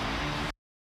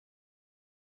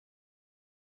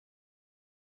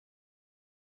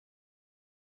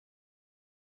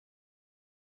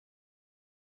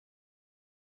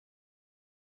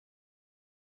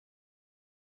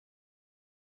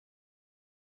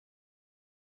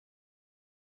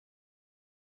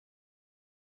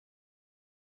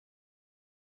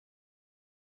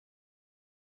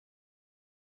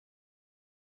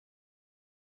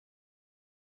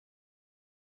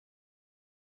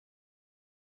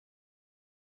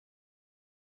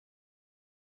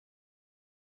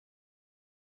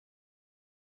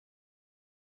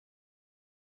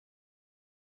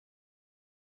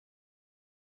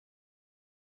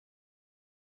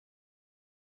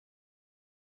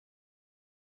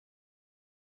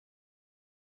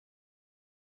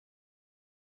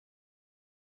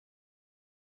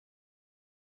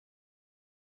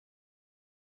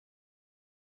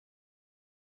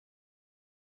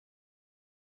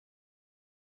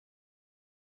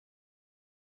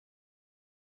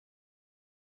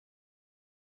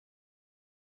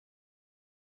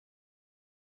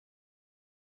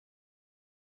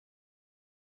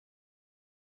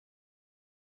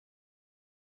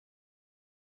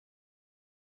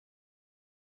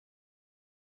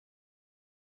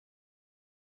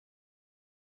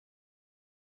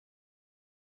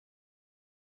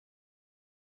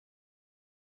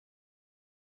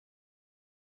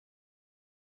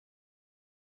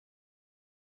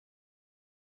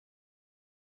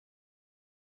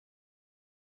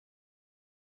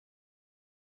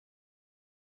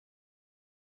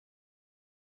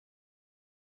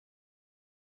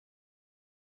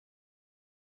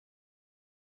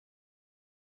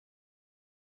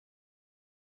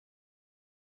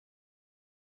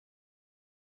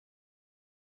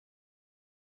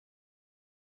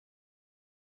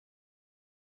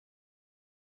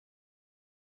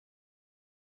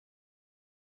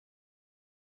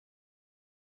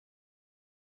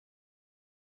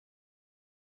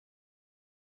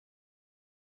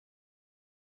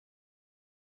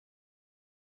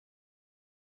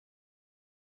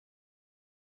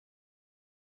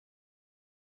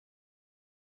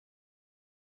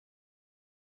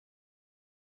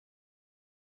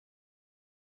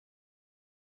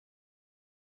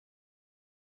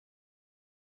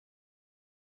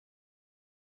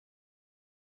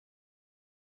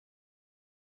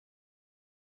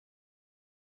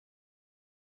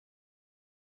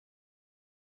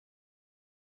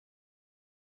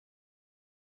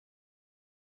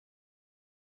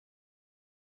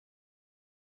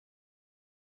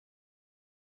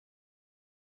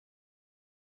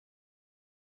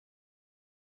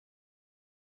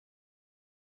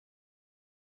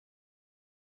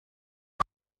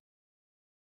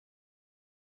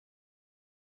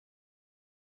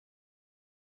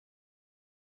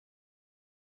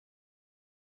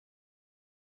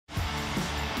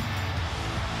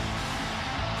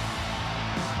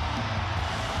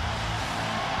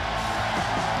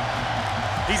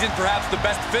 He's in perhaps the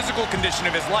best physical condition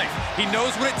of his life. He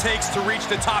knows what it takes to reach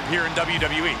the top here in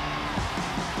WWE.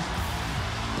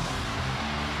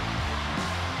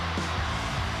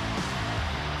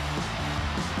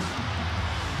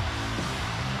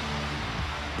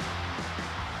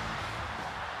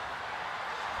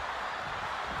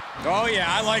 Oh yeah,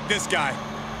 I like this guy.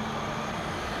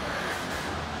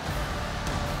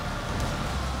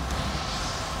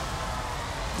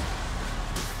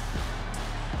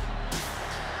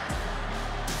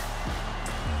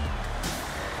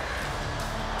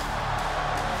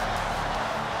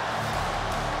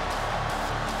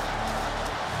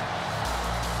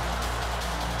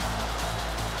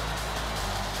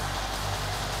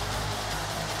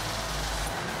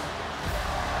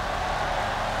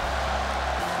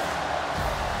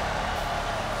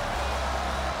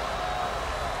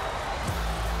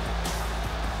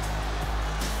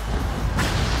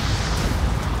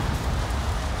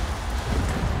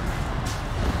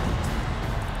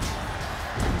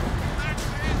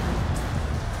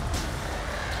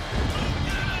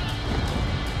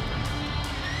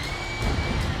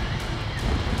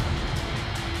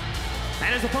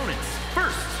 And his opponents,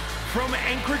 first, from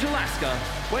Anchorage, Alaska,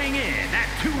 weighing in at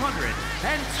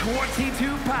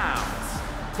 222 pounds,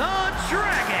 the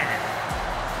Dragon.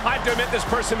 I have to admit this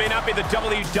person may not be the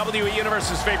WWE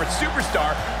Universe's favorite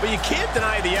superstar, but you can't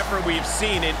deny the effort we've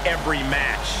seen in every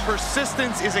match.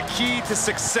 Persistence is a key to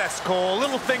success, Cole. A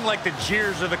little thing like the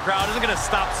jeers of the crowd isn't going to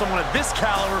stop someone of this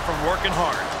caliber from working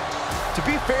hard. To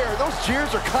be fair, those jeers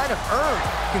are kind of earned,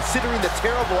 considering the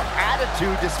terrible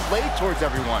attitude displayed towards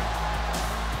everyone.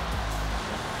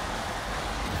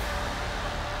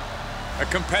 A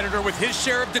competitor with his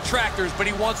share of detractors, but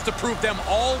he wants to prove them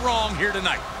all wrong here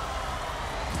tonight.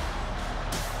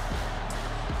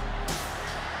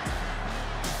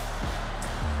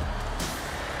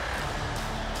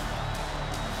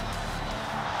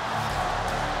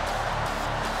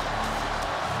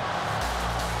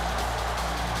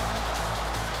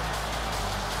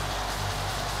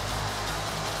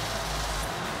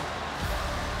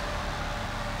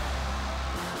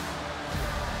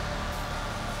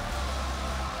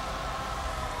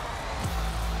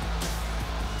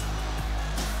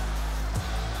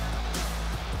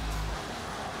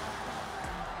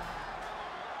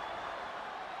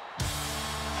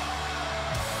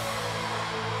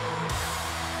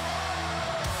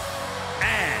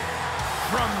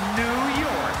 From New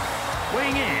York,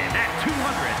 weighing in at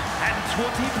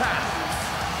 220 pounds,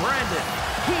 Brandon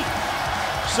Heath.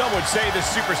 Some would say this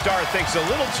superstar thinks a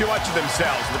little too much of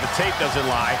themselves, but the tape doesn't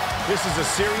lie. This is a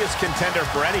serious contender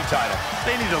for any title.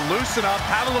 They need to loosen up,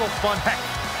 have a little fun, heck,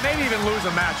 maybe even lose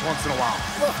a match once in a while.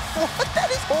 What?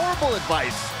 That is horrible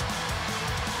advice.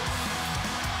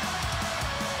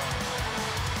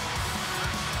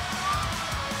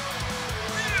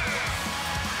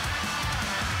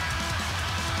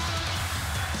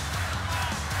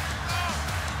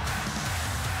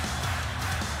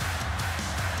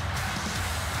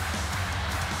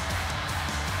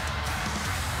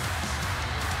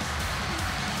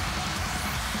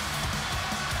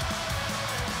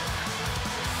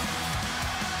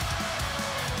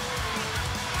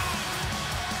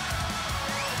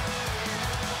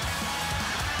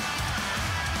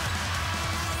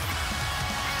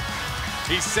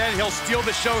 He said he'll steal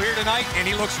the show here tonight, and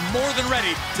he looks more than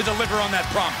ready to deliver on that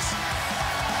promise.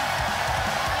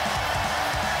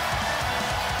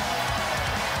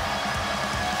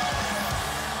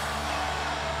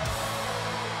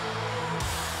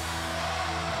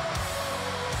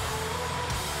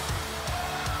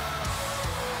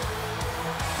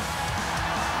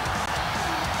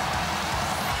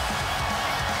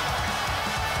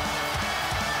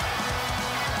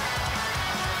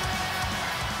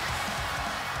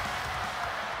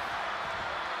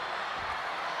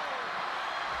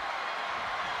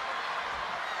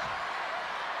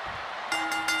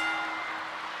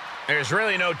 There's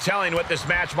really no telling what this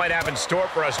match might have in store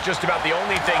for us. Just about the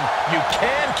only thing you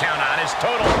can count on is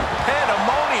total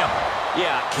pandemonium.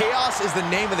 Yeah, chaos is the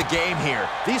name of the game here.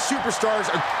 These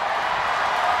superstars are...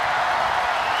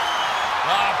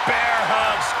 Bear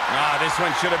hugs. This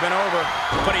one should have been over,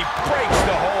 but he breaks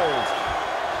the hold.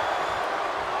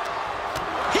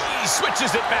 He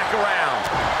switches it back around.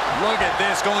 Look at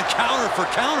this, going counter for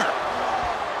counter.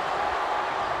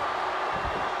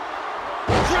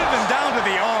 Driven down to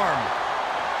the arm.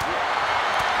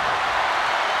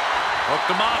 Hooked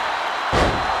him up.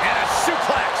 And a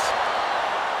suplex.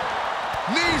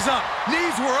 Knees up.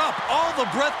 Knees were up. All the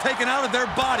breath taken out of their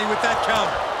body with that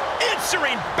counter.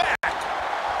 Answering back.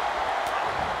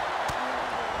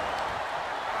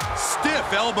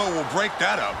 Stiff elbow will break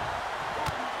that up.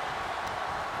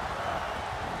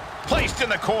 Placed in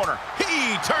the corner.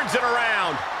 He turns it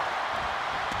around.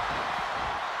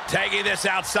 Tagging this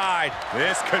outside.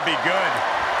 This could be good.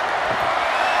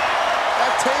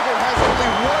 That table has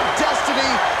only one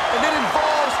destiny, and it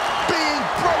involves being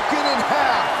broken in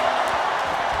half.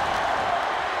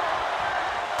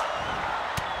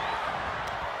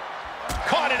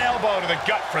 Caught an elbow to the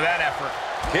gut for that effort.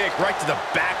 Kick right to the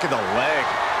back of the leg.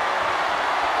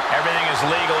 Everything is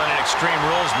legal in an Extreme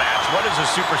Rules match. What does a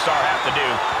superstar have to do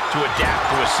to adapt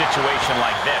to a situation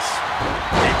like this?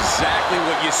 Exactly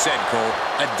what you said, Cole.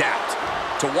 Adapt.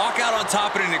 To walk out on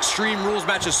top in an Extreme Rules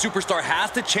match, a superstar has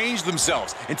to change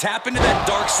themselves and tap into that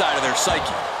dark side of their psyche.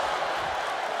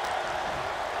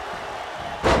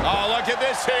 Oh, look at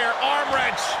this here. Arm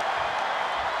wrench.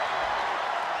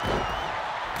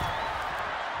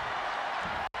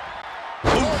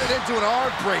 Throwing it into an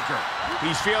arm breaker.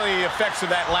 He's feeling the effects of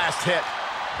that last hit.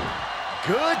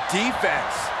 Good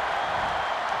defense.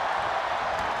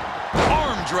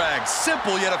 Arm drag.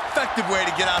 Simple yet effective way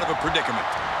to get out of a predicament.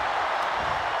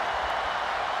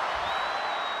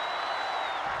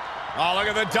 Oh, look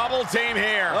at the double team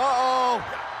here. Uh-oh.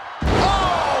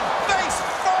 Oh, face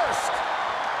first.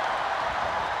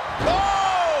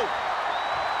 Oh!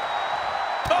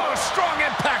 Oh, strong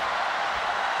impact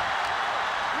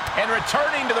and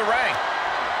returning to the ring.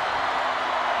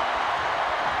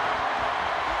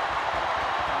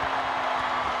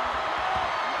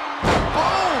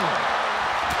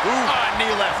 Boom! Knee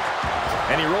lift.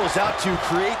 And he rolls out to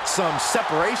create some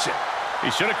separation. He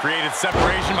should have created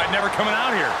separation by never coming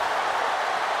out here.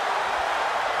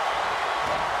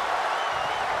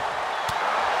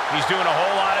 He's doing a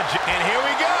whole lot of... And here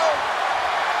we go.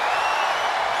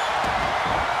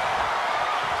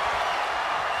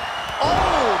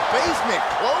 Oh, basement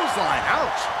clothesline.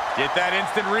 Ouch. Get that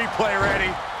instant replay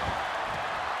ready.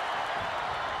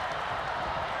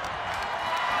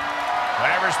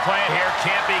 Whatever's playing here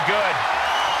can't be good.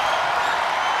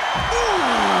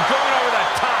 Ooh, going over the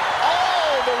top,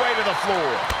 all the way to the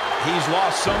floor. He's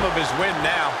lost some of his wind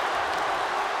now.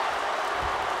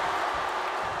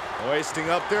 Hoisting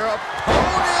up their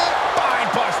opponent. Spine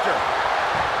buster.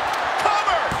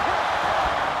 Cover.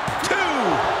 2.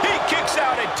 He kicks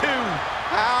out at 2.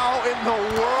 How in the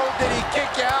world did he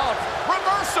kick out?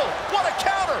 Reversal. What a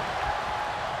counter.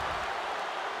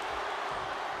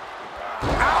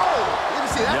 Ow! Didn't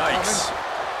see that Yikes. coming.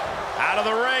 Out of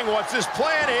the ring. What's his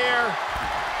plan here?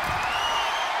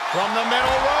 From the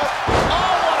middle rope.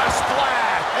 Oh, what a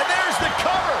splash. And there's the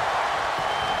cover.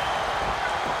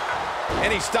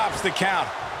 And he stops the count.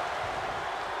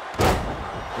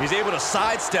 He's able to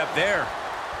sidestep there.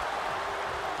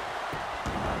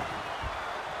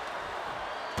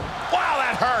 Wow,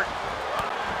 that hurt.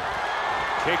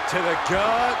 Kick to the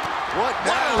gut. What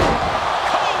now?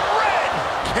 Code red.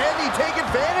 Can he take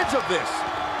advantage of this?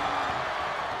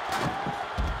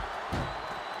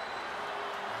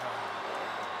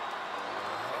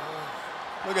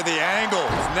 Look at the angle.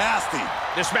 It's nasty.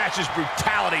 This match's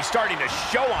brutality starting to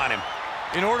show on him.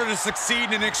 In order to succeed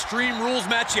in an Extreme Rules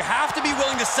match, you have to be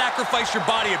willing to sacrifice your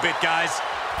body a bit, guys.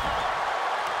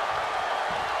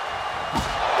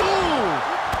 Ooh!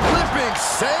 Flipping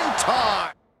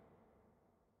senton.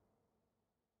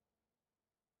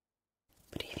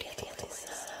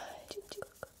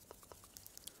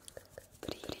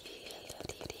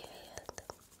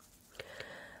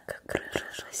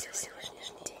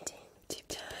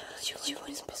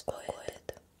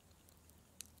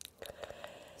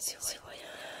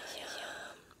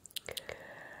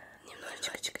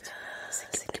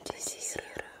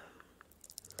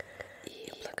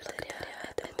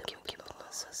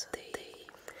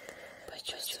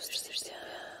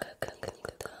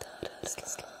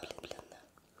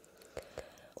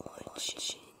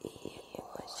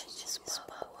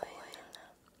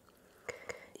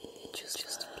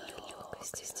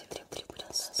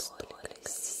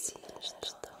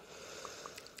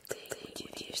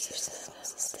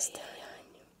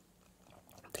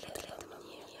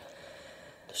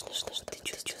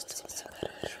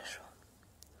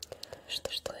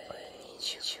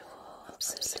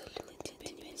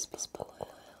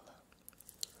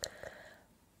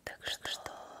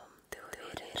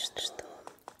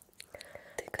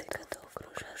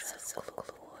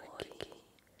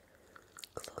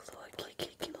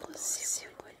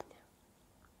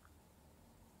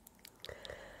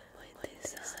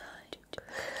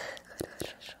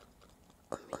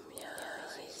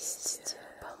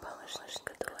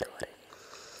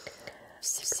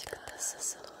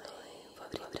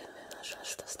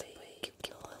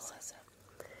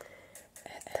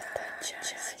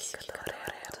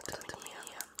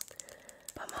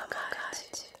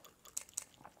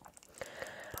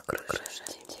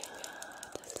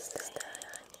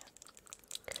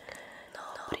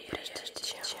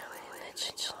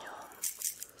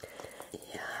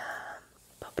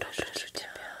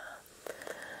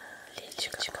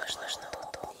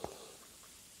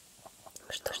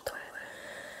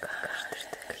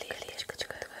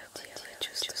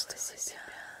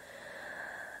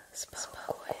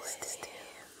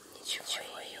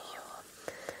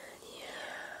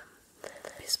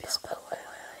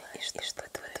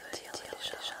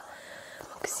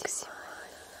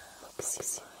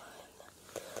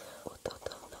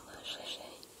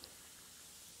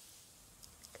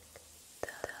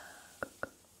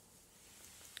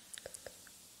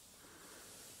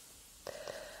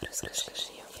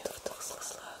 Разрешение в двух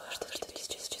словах, что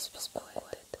сейчас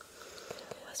беспокоит.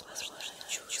 Возможно,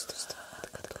 чувство, от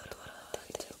которого ты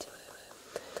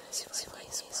сегодня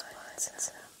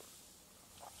избавиться.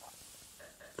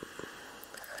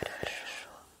 Хорошо.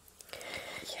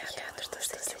 Я думаю, что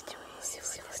с этим мы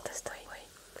сегодня с тобой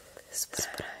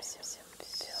справимся.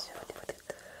 Все будет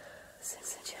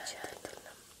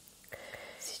замечательно.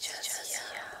 Сейчас я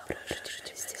прошу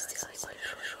тебя сделать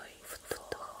небольшой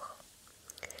вдох.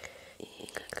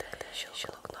 И когда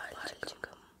щелкну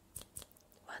пальчиком,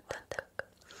 вот так,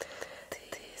 ты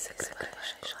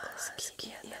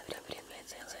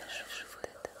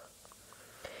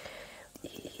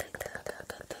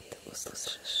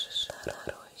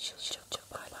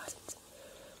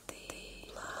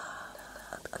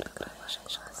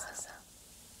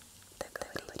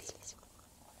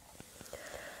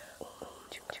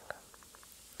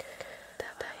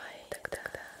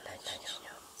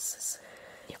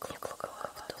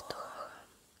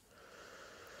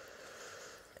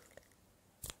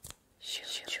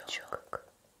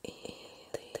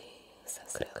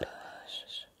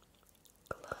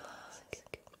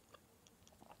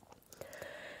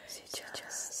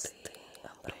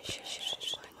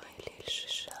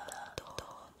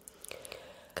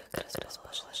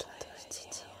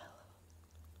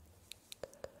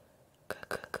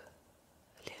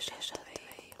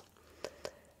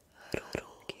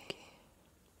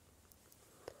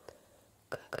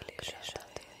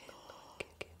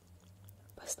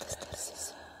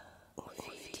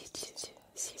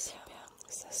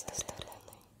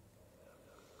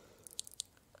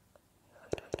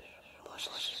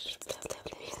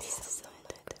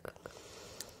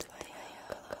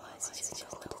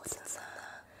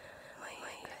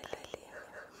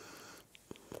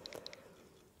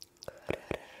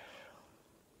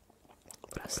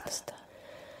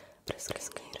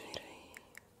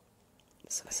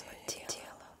своим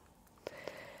телом.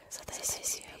 Задай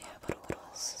себе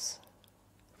вопрос.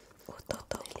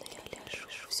 Удобно ли я лежу?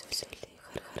 Все ли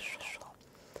хорошо?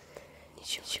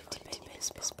 Ничего тебя не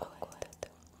беспокоит.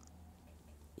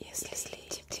 Если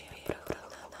тебе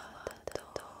прохладно,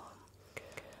 то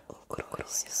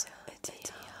укройся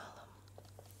одеялом.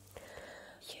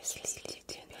 Если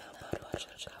тебе наоборот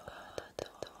жарковато,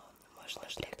 то можно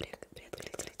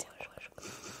прикрыть ложку.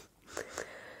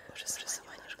 Уже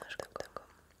сама немножко в таком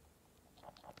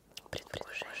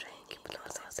предвкушении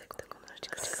гипноза, в таком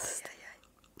немножечко состоянии.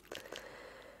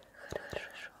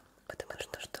 Хорошо, потому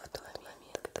что в тот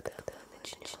момент, когда мы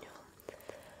начнем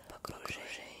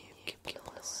погружение в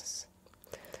гипноз,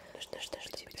 нужно,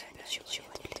 чтобы тебя ничего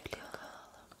не отвлекало,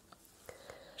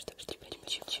 чтобы тебя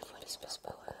ничего не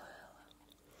беспокоило,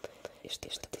 и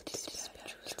чтобы ты себя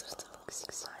чувствовал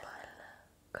максимально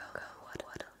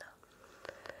комфортно,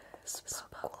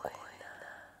 спокойно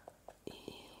и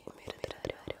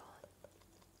умиротворен.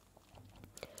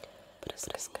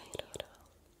 Просканировал.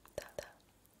 Да.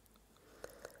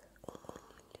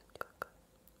 Умник.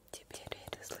 Теперь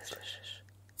ты слышишь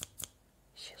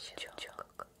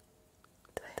щелчок.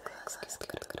 Твои глазки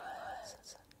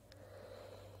закрываются.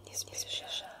 Не спеша.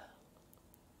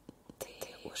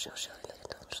 Ты уже уверен в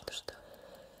том, что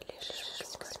лежишь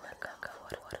максимально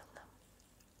комфортно.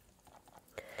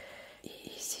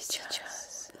 И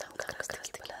сейчас нам как раз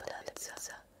таки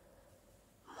понадобится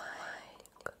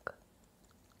маятник.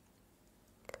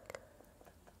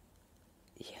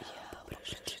 Я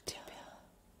прошу тебя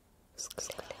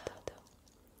взглядом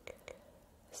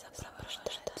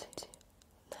сопровождать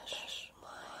наш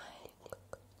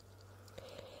маятник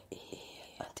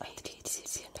и ответить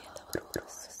себе на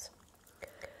вопрос,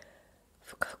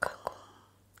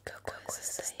 какое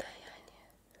состояние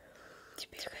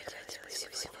тебе хотелось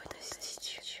бы сегодня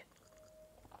достичь.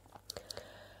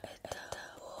 Это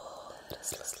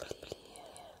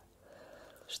расслабление,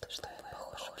 чтобы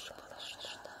похоже было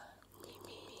на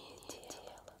немение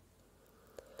тела.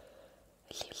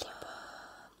 Либо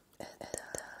это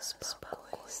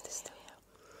спокойствие,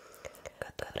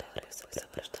 которое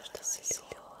сопровождается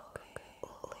легкой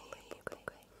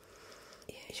улыбкой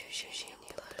и ощущением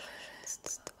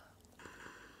блаженства.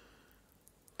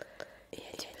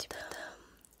 Я тебе дам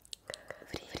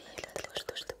время для того,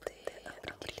 чтобы ты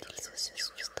определился с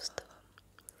чувством,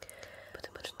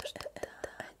 потому что это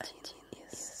один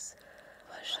из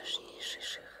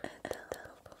важнейших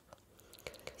этапов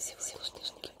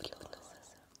сегодняшнего гипноза.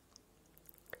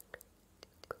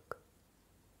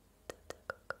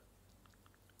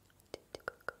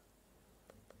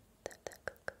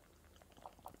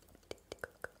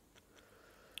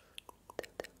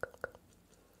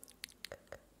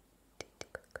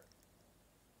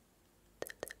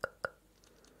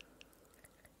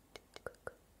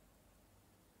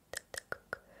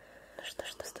 Ну что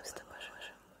ж, мы с тобой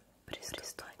можем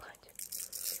приступать.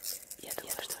 Я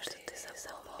думаю, что ты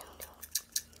запомнил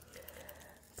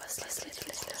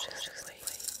последовательность наших своих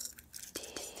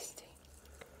действий.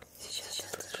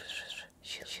 Сейчас ты слышишь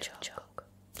щелчок.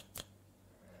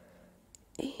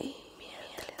 И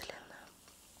медленно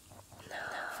на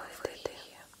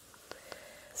выдохе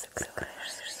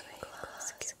закрываешь свои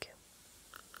глазки.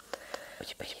 У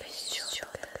тебя есть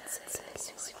четкая цель на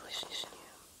сегодняшнюю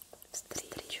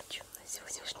встречу, на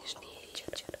сегодняшний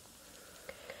вечер.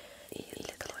 И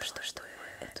для того, чтобы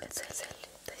эту цель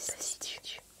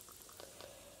достичь,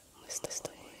 мы с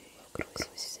тобой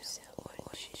погрузимся в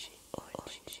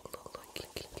очень глубокий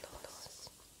гипноз.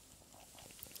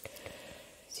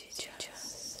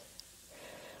 Сейчас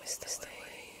мы с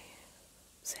тобой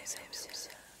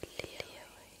займемся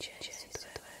левой частью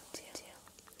твоего тела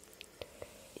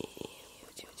и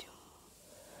будем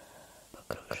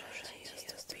погружать ее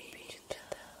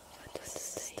ступенчато в это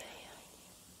состояние.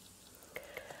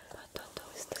 Потом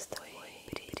мы с тобой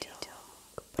перейдем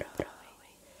к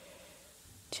правой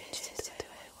части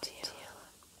твоего тела,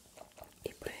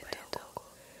 и по итогу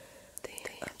ты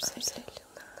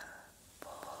абсолютно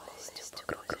полностью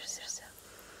погрузишься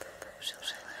в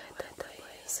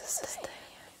желаемое состояние.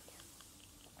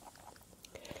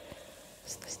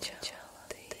 Сначала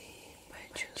ты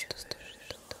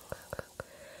почувствуешь, как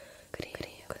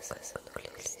крепко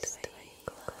сомкнулись твои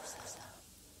глаза.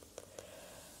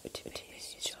 У тебя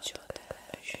есть четкое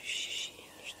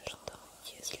ощущение, что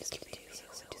если тебе их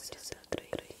захочется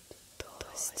закрыть, то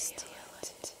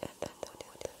сделать это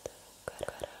будет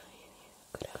крайне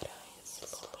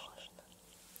сложно.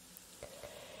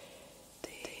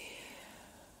 Ты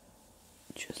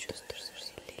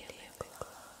чувствуешь левый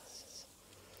глаз.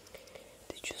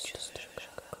 Ты чувствуешь,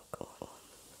 как он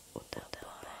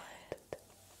утопает.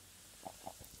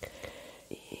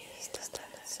 И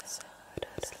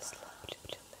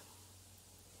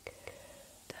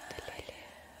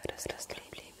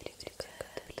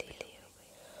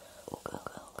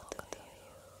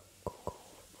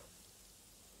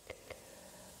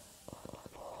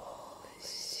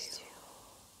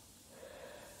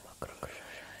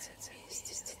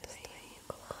вместе с твоим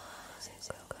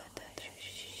глазом какое-то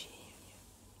ощущение.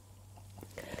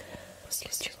 После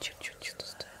чего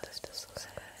чувствует, это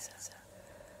спускается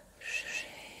в шею,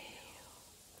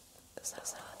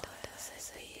 заводая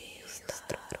с обеих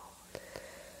сторон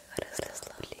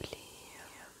расслаблением,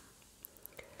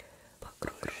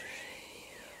 погружением.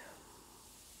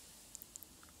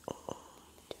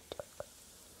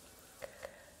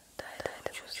 Дай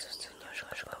этому чувству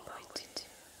немножко побыть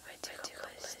в этих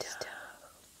областях.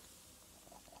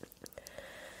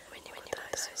 Мы никуда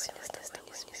сегодня с тобой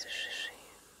не спешим.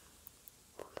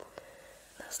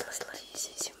 Насладись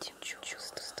этим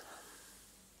чувством.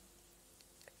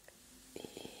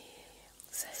 И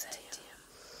затем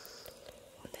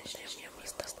мы начнем его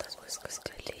с тобой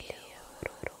скользить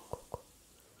левую руку,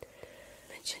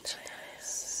 начиная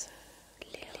с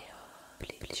левого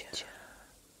плеча.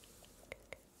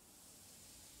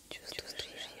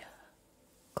 Чувствуешь, я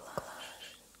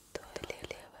глажу твое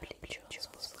левое плечо,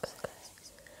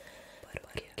 спускаясь по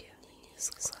руке вниз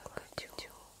к локтю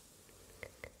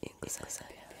и к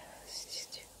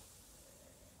запястью.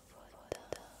 Вот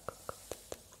так.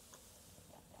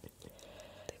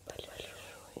 Ты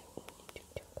большой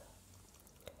умничка.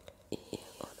 И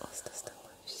у нас с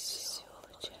тобой все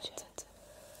получается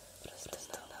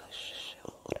просто на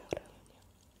высшем уровне.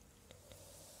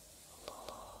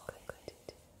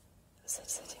 Локоть.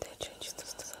 Затем это чувство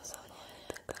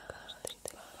заполняет каждый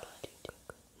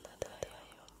пальчик на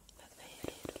твоей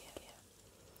руке.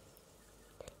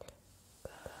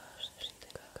 Каждый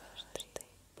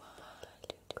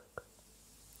пальчик.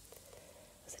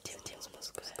 Затем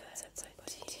спускается по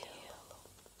телу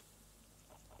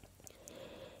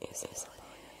и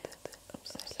заполняет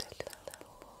абсолютно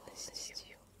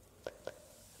полностью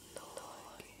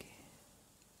ноги.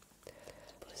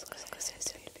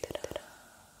 Спускается бедра,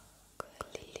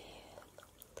 колен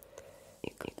и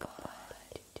к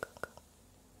пальчикам.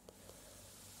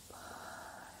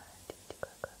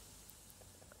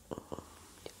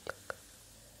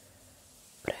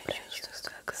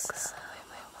 Прочувствуй, как с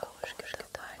самой макушки до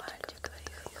пальчик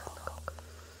твоих ног.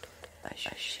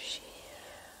 Ощущение,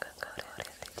 которое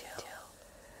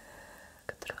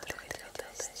ты хотел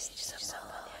достичь,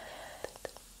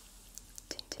 заполняет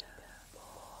тебя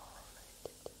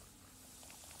полностью.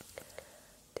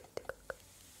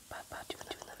 Попадешь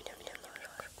на меня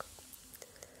немножко.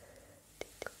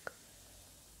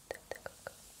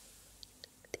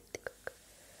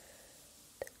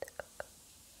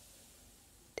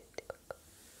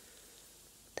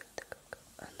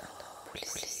 Оно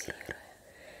пульсирует,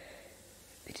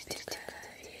 перетекает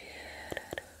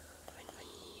вверх,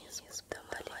 вниз, будто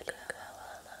маленькая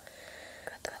волна,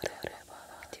 которая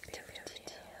попала к тебе в тело.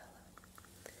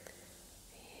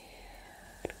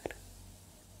 Вверх,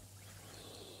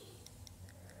 вниз,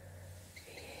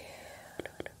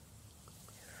 вверх,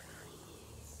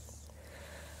 вниз.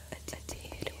 А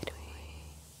теперь мы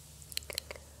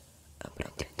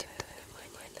обратим твое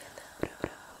внимание на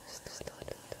правую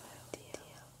сторону твоего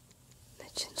тела.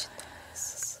 Начиная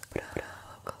с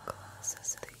правого глаза,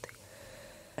 ты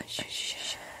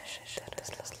ощущаешь это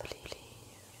расслабление.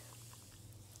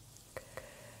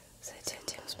 Затем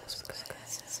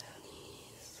спускается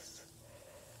вниз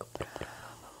к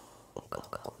правому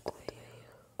уголку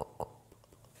твоих губ.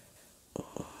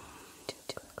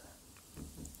 Умничка.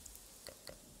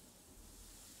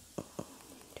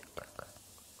 Умничка.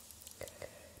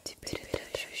 Теперь это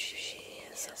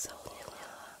ощущение заполнило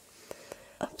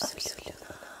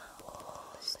абсолютно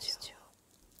полностью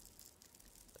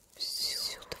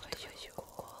всю твою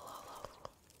голову,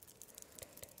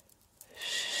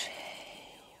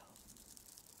 шею.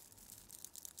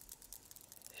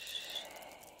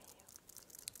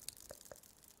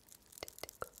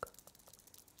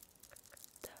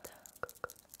 Так.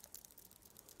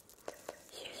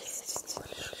 Есть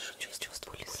небольшое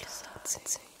чувство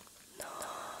пульсации, но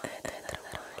это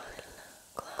нормально.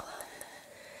 Главное,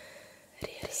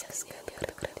 резко не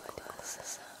открывать глаза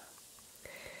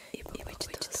и быть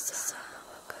до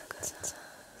самого конца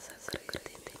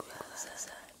закрытыми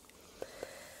глазами.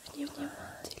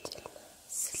 Внимательно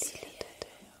следуя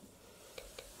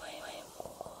моему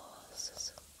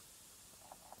голосу.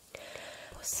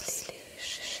 После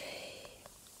шеи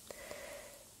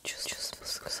чувство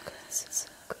спускается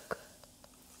к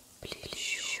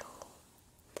плечу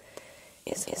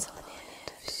и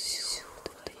заполняет всю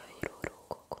твою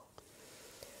руку,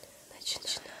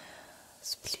 начиная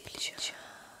с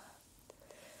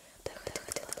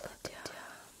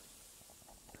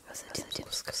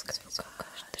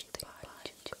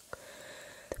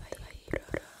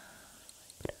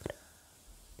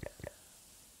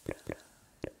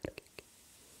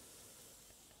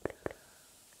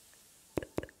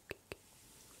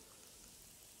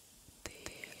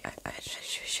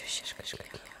Еще кошка.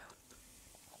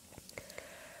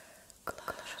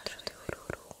 Глажу твою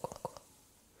руку.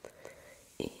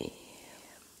 И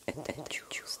это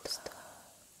чувство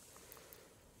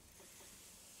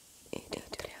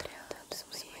идет рядом с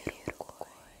моей рукой.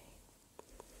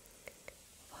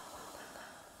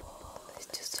 Волна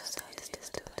полностью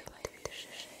соответствует твоим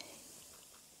движениям.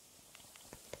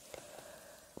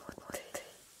 Вот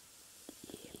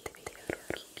и две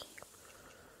руки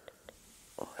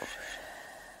уже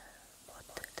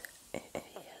вот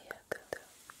эффект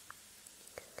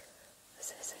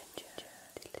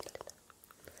замечательно.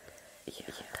 Я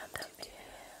дам тебе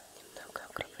немного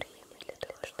времени для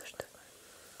того, чтобы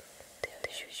ты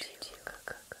ощутил,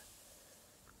 как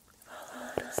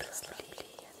волна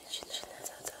расслабления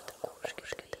начинается от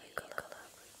макушки твоей головы,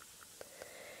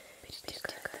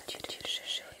 перетекает через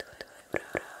шею твою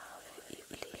правую и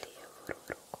левую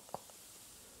руку.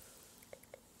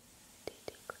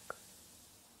 Тик-тик,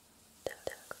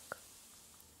 так-так,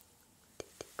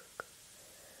 тик-тик,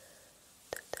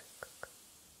 так-так,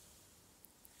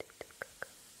 тик-тик,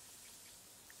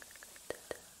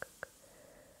 так-так.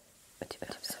 У тебя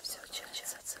все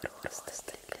получается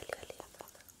просто великолепно.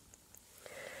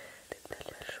 Ты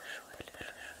большой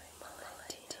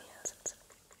молодец.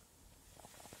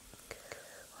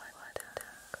 Вот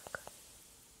так.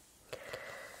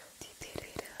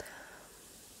 Теперь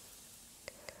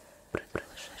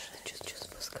продолжаешь чуть-чуть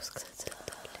спускаться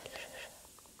дальше.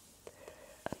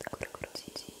 От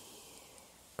груди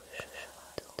к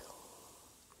животу.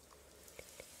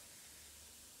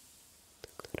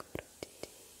 От груди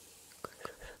к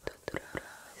животу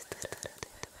правой стороны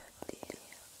твоего тела.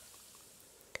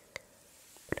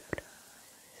 Правой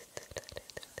стороны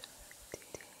твоего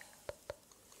тела.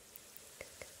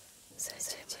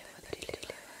 Затем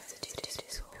переливается через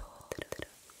бедра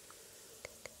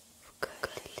в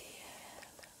колено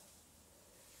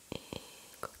и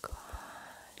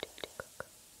гладит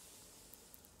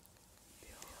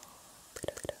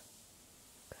бедра,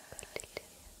 колено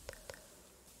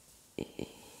и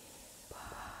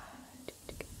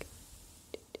пальчики.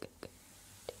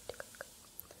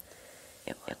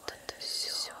 И вот это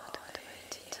все твое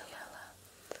тело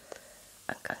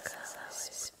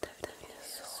оказалось в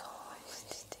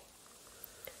невесомости.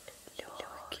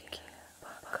 Легкие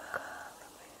покалывания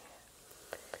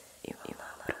и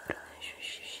волнообразные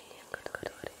ощущения,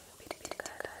 которые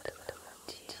перетекают по твоему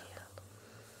телу.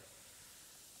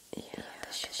 Я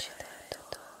досчитаю до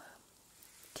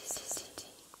 10.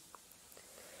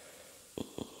 И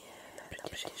на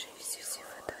протяжении всего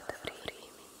этого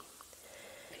времени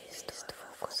весь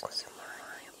твой фокус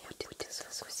внимания будет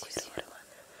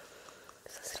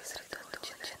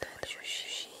сосредоточен на этом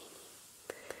ощущении.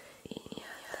 И ни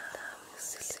одна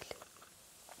мысль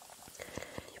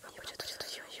не попадет в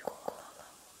твою голову.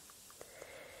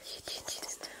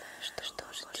 Единственное, что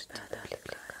может тебя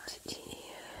отвлекать и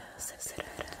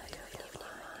собирать твое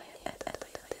внимание, это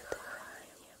твое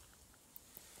дыхание.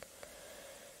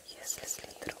 Если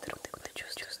вдруг ты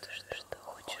чувствуешь, что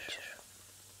хочешь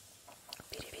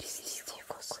перевести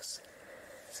фокус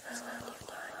своего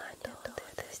внимания, то ты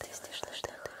это сделаешь на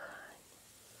дыхании.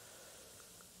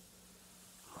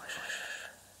 Можешь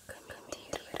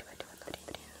комментировать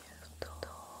внутренний вдох,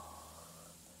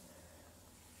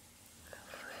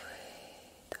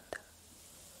 выдох,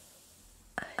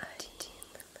 1,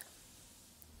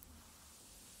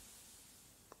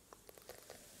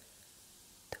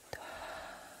 2,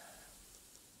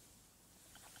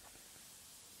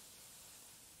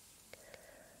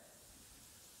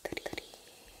 3.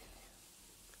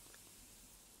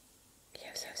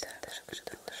 Я всегда даже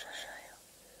продолжаю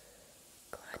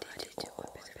гладить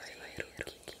обе твои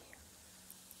руки.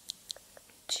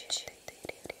 4.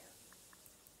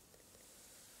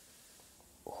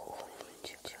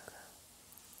 Умничка.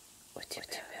 У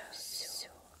тебя все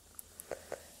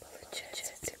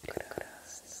получается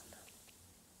прекрасно.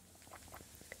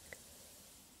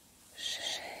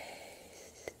 6.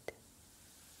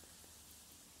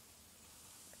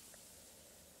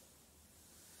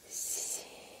 7.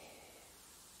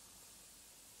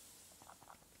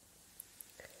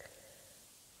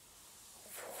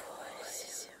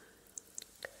 8.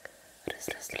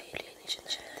 Разрасление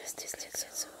начинает достигать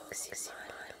своего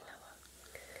максимального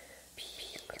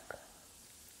пика.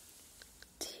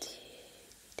 9.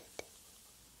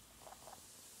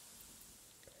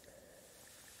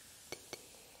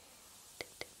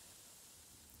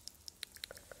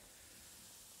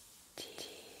 10.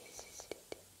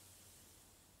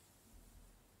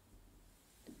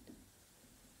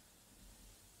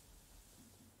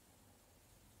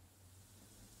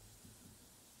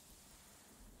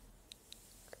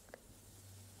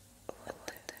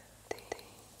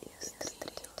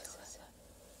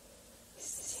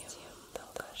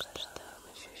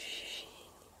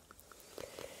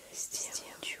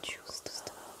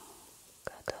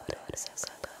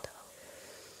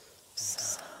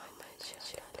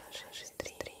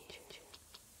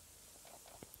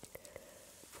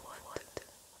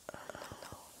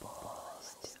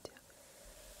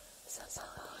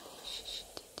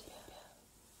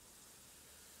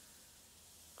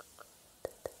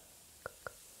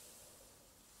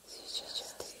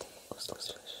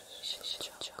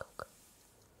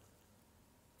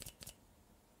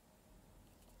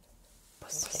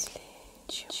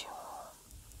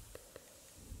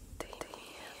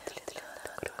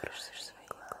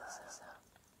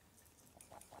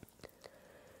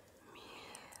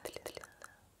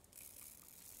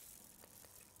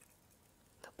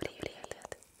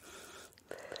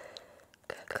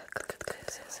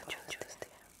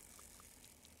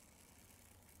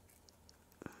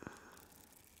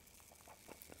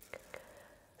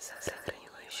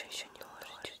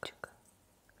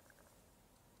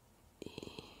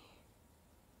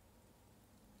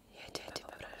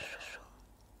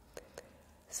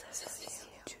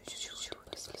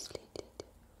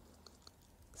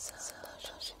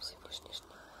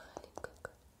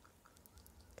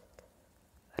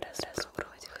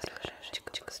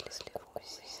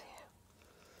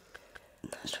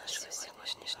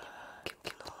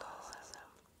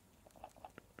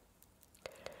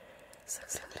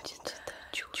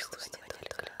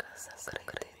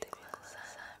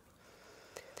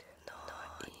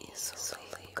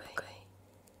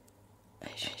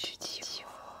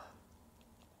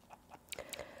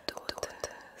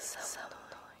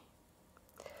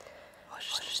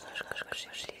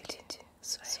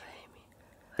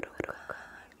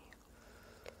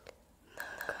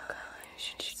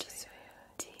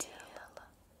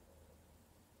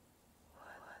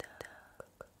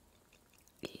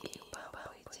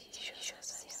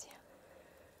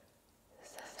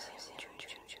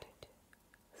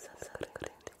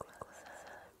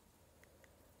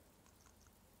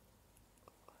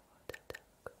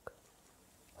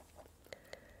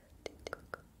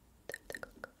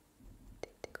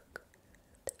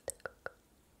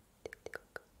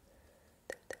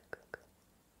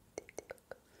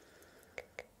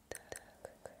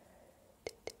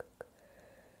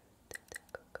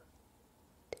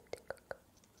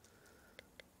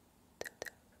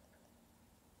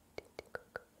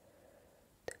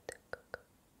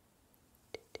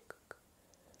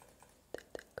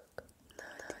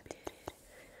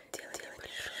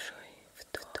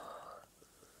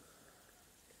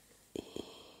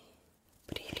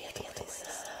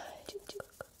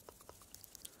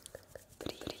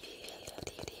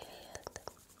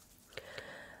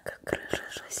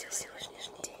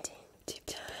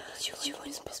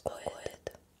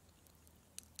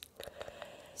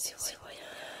 Сегодня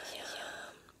я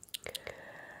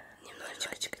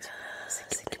немножечко тебя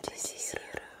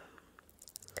загипнотизирую.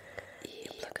 И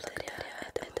благодаря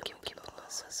этому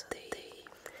гипнозу ты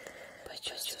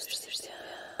почувствуешь себя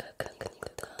как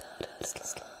никогда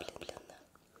расслабленно.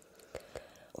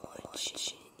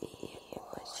 Очень и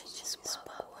очень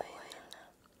спокойно.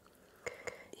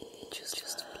 И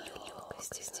чувство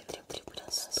легкости внутри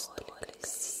настолько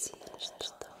сильно,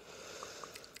 что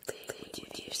ты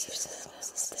удивишься своему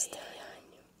состоянию.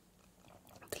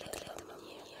 Для этого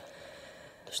мне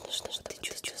нужно, чтобы ты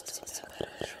чувствовал себя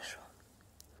хорошо,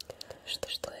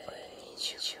 чтобы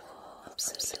ничего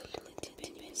абсолютно тебя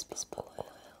не беспокоило.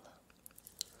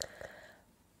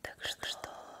 Так что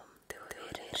ты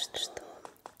уверен, что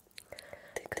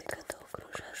ты готов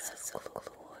погружаться в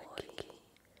глубокий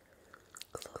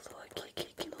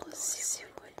гипноз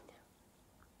сегодня.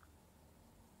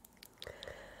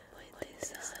 Мой ты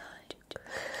зайчик.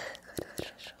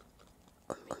 Хорошо.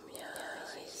 У меня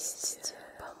есть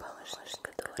помощник,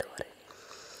 который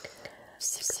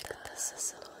всегда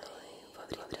со мной во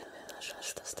время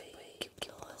нашего с тобой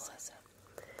гипноза.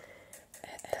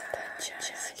 Это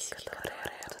часть,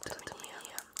 которая будет мне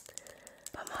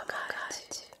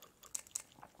помогать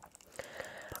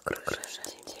погружать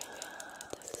тебя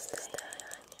в это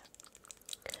состояние.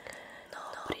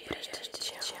 Но прежде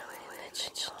чем мы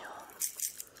начнем,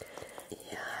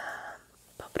 я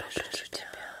попрошу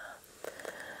тебя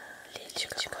лечь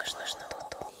как можно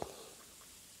удобнее,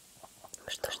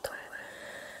 чтобы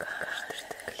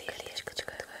каждая клеточка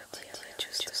твоего тела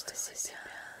чувствовала себя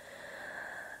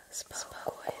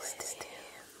спокойствием,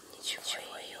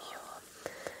 ничего ее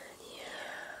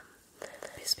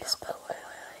не беспокоило,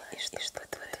 и чтобы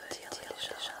твое тело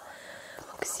лежало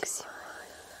максимально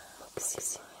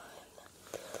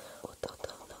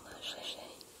удобном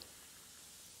положении.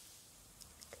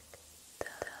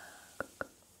 Так.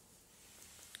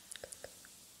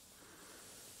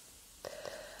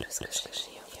 Расскажи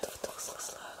мне в двух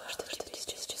словах, что тебя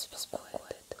сейчас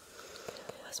беспокоит.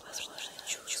 Возможно,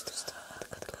 чувство, от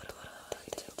которого ты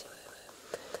хотел бы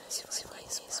сегодня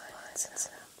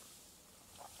избавиться.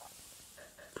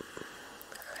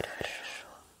 Хорошо.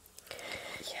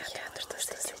 Я думаю, что с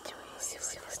этим мы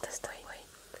сегодня с тобой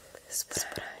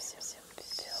справимся.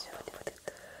 Все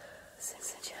будет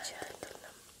замечательно.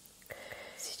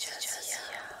 Сейчас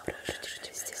я попрошу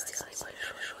тебя сделать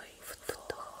небольшой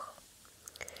вдох.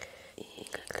 И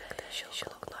когда я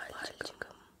щелкну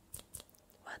пальчиком,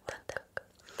 вот так,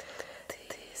 ты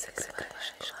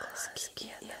закрываешь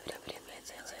глазки и одновременно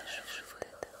делаешь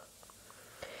выдох.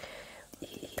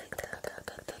 И тогда,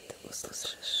 когда ты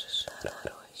услышишь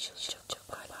второй щелчок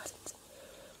пальцами,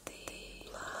 ты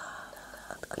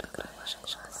плавно открываешь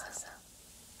глаза.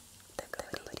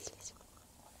 Договорились?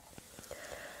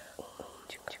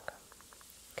 Умничка.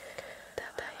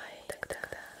 Давай тогда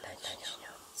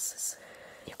начнем с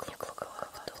неглубокого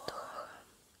вдоха.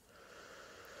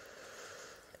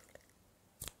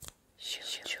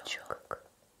 Щелчок.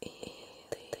 И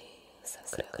ты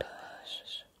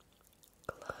закрываешь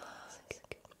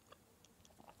глазки.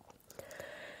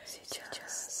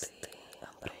 Сейчас ты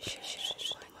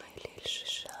обращаешь внимание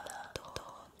лишь на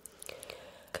то,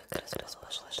 как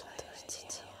расположено твое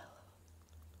тело,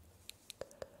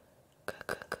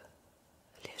 как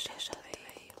лежат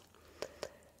твои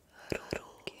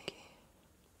руки,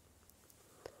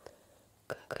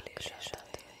 как лежат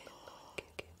твои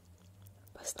ноги.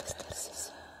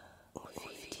 Постарайся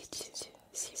увидеть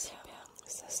себя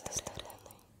со стороны.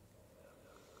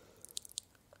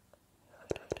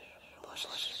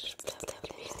 Можешь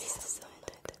представлять вместе со мной,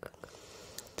 так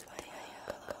твоя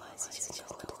голова сейчас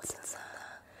находится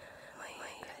на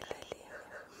моих коленях.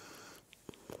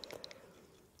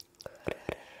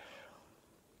 Хорошо.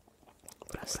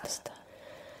 Просто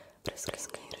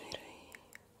просканируй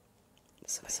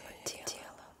свое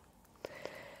тело.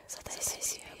 Задай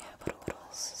себе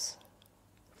вопрос.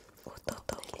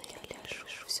 Удобно ли я лежу?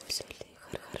 Все ли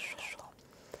хорошо?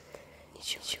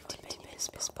 Ничего тебя не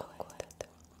беспокоит.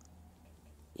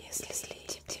 Если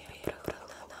тебе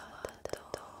прохладновато,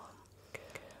 то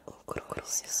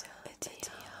укройся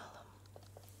одеялом.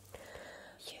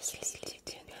 Если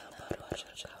тебе наоборот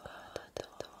жарковато,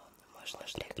 то можно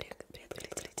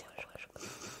приоткрыть окошко.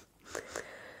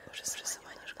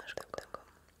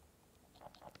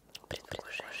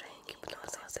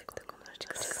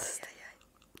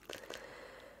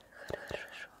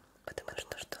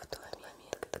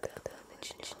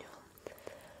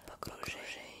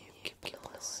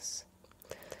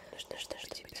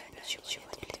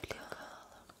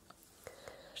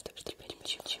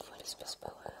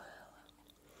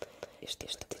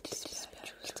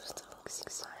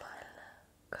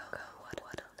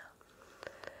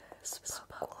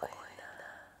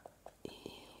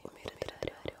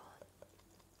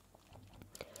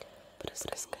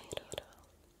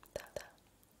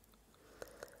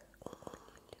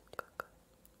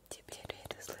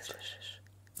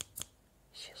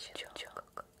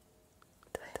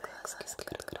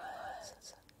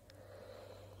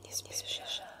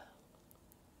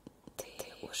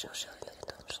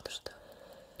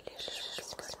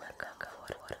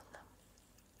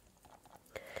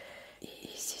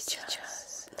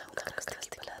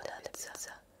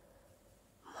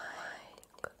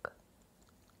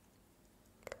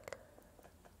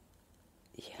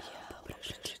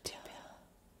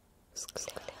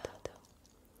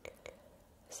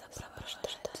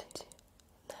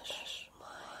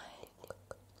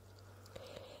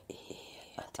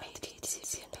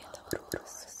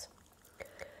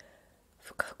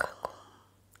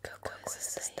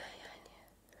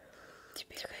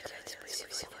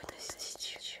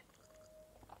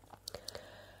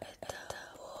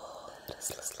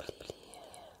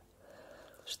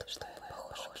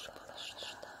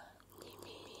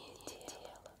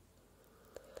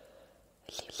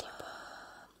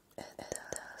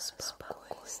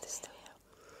 спокойствие,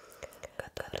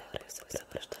 которое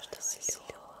сопровождается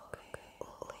легкой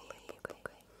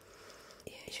улыбкой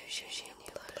и ощущением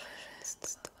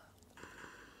блаженства.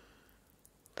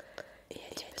 Я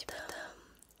тебе дам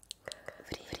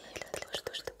время для того,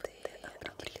 чтобы ты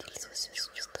определился с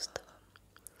чувством,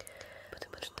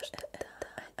 потому что это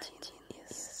один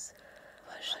из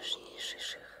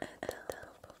важнейших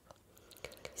этапов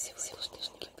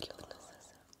сегодняшнего гипноза.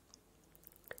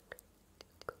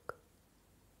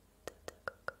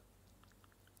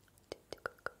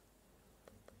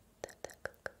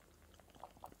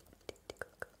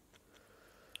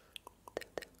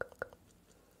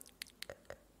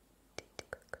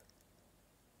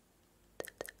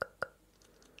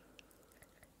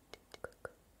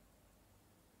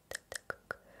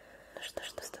 Ну что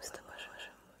ж, мы с тобой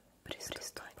можем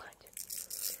приступать.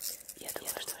 Я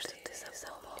думаю, что ты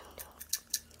запомнил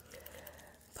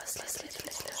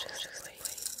последовательность наших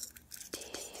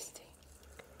действий.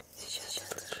 Сейчас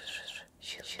ты слышишь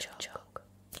щелчок.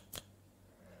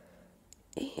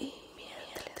 И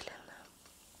медленно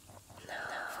на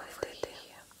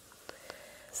выдохе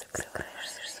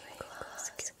закрываешь свои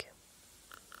глазки.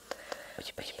 У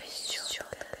тебя есть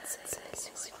четкая цель на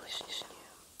сегодняшнюю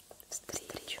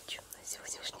встречу, на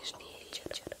сегодняшний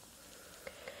вечер.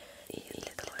 И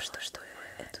для того, чтобы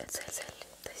эту цель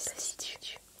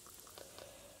достичь,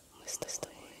 мы с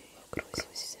тобой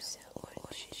погрузимся в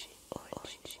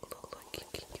очень глубокий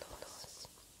гипноз.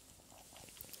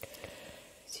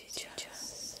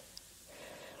 Сейчас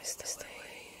мы с тобой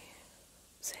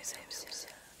займемся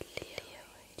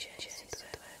левой частью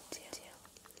твоего тела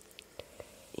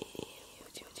и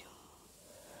будем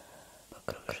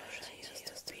погружать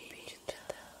ее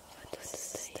ступенчато в это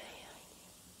состояние.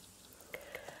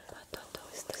 Потом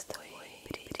мы с тобой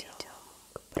перейдем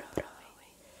к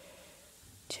правой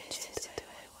части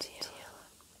твоего тела,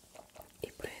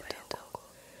 и по итогу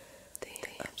ты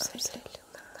абсолютно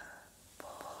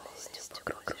полностью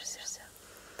погрузишься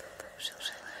в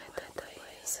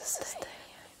желаемое состояние.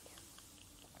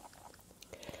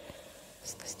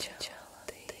 Сначала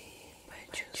ты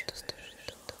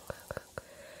почувствуешь, как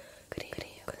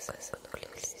крепко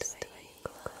сомкнулись твои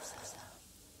глаза.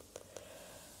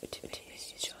 У тебя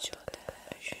есть четкое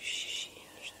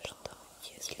ощущение, что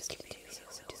если тебе их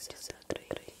захочется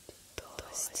закрыть, то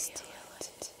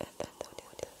сделать это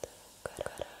будет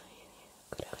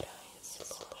крайне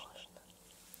сложно.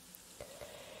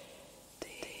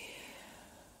 Ты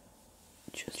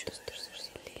чувствуешь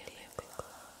левый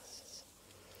глаз.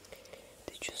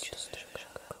 Ты чувствуешь,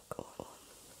 как он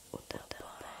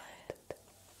утопает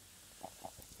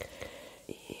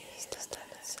и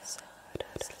становится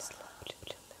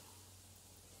расслабленным.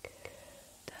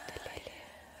 Далее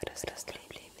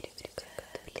расслабление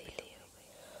перетекает в левый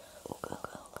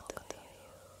уголок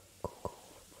твоих губ.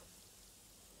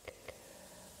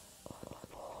 Он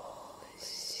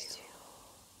полностью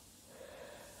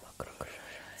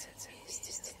погружается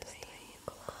вместе с твоим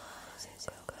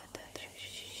глазом, какое-то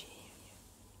ощущение.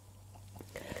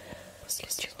 После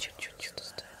чего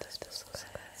чувство это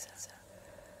спускается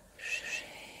в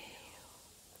шею,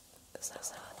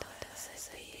 захватывая с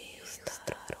обеих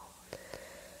сторон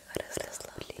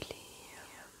расслаблением,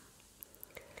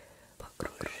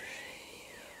 погружением.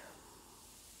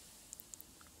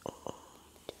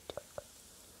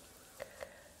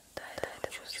 Дай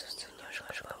этому чувству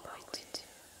немножко побыть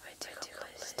в этих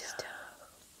областях.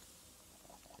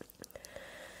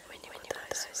 Мы никуда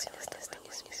сегодня с тобой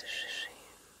не спешим.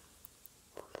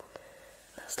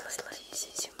 Насладись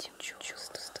этим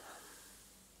чувством.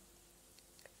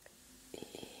 И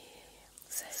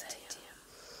затем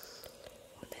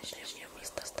мы начнем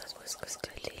вместе с тобой скользить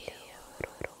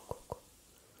левую руку,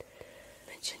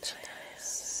 начиная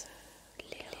с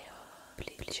левого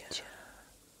плеча.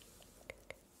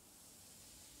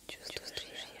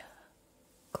 Чувствуешь, я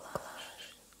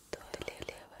глажу твое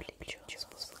левое плечо,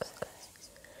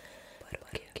 спускаясь по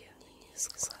руке вниз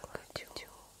к локтю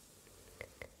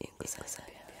и к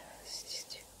запястью.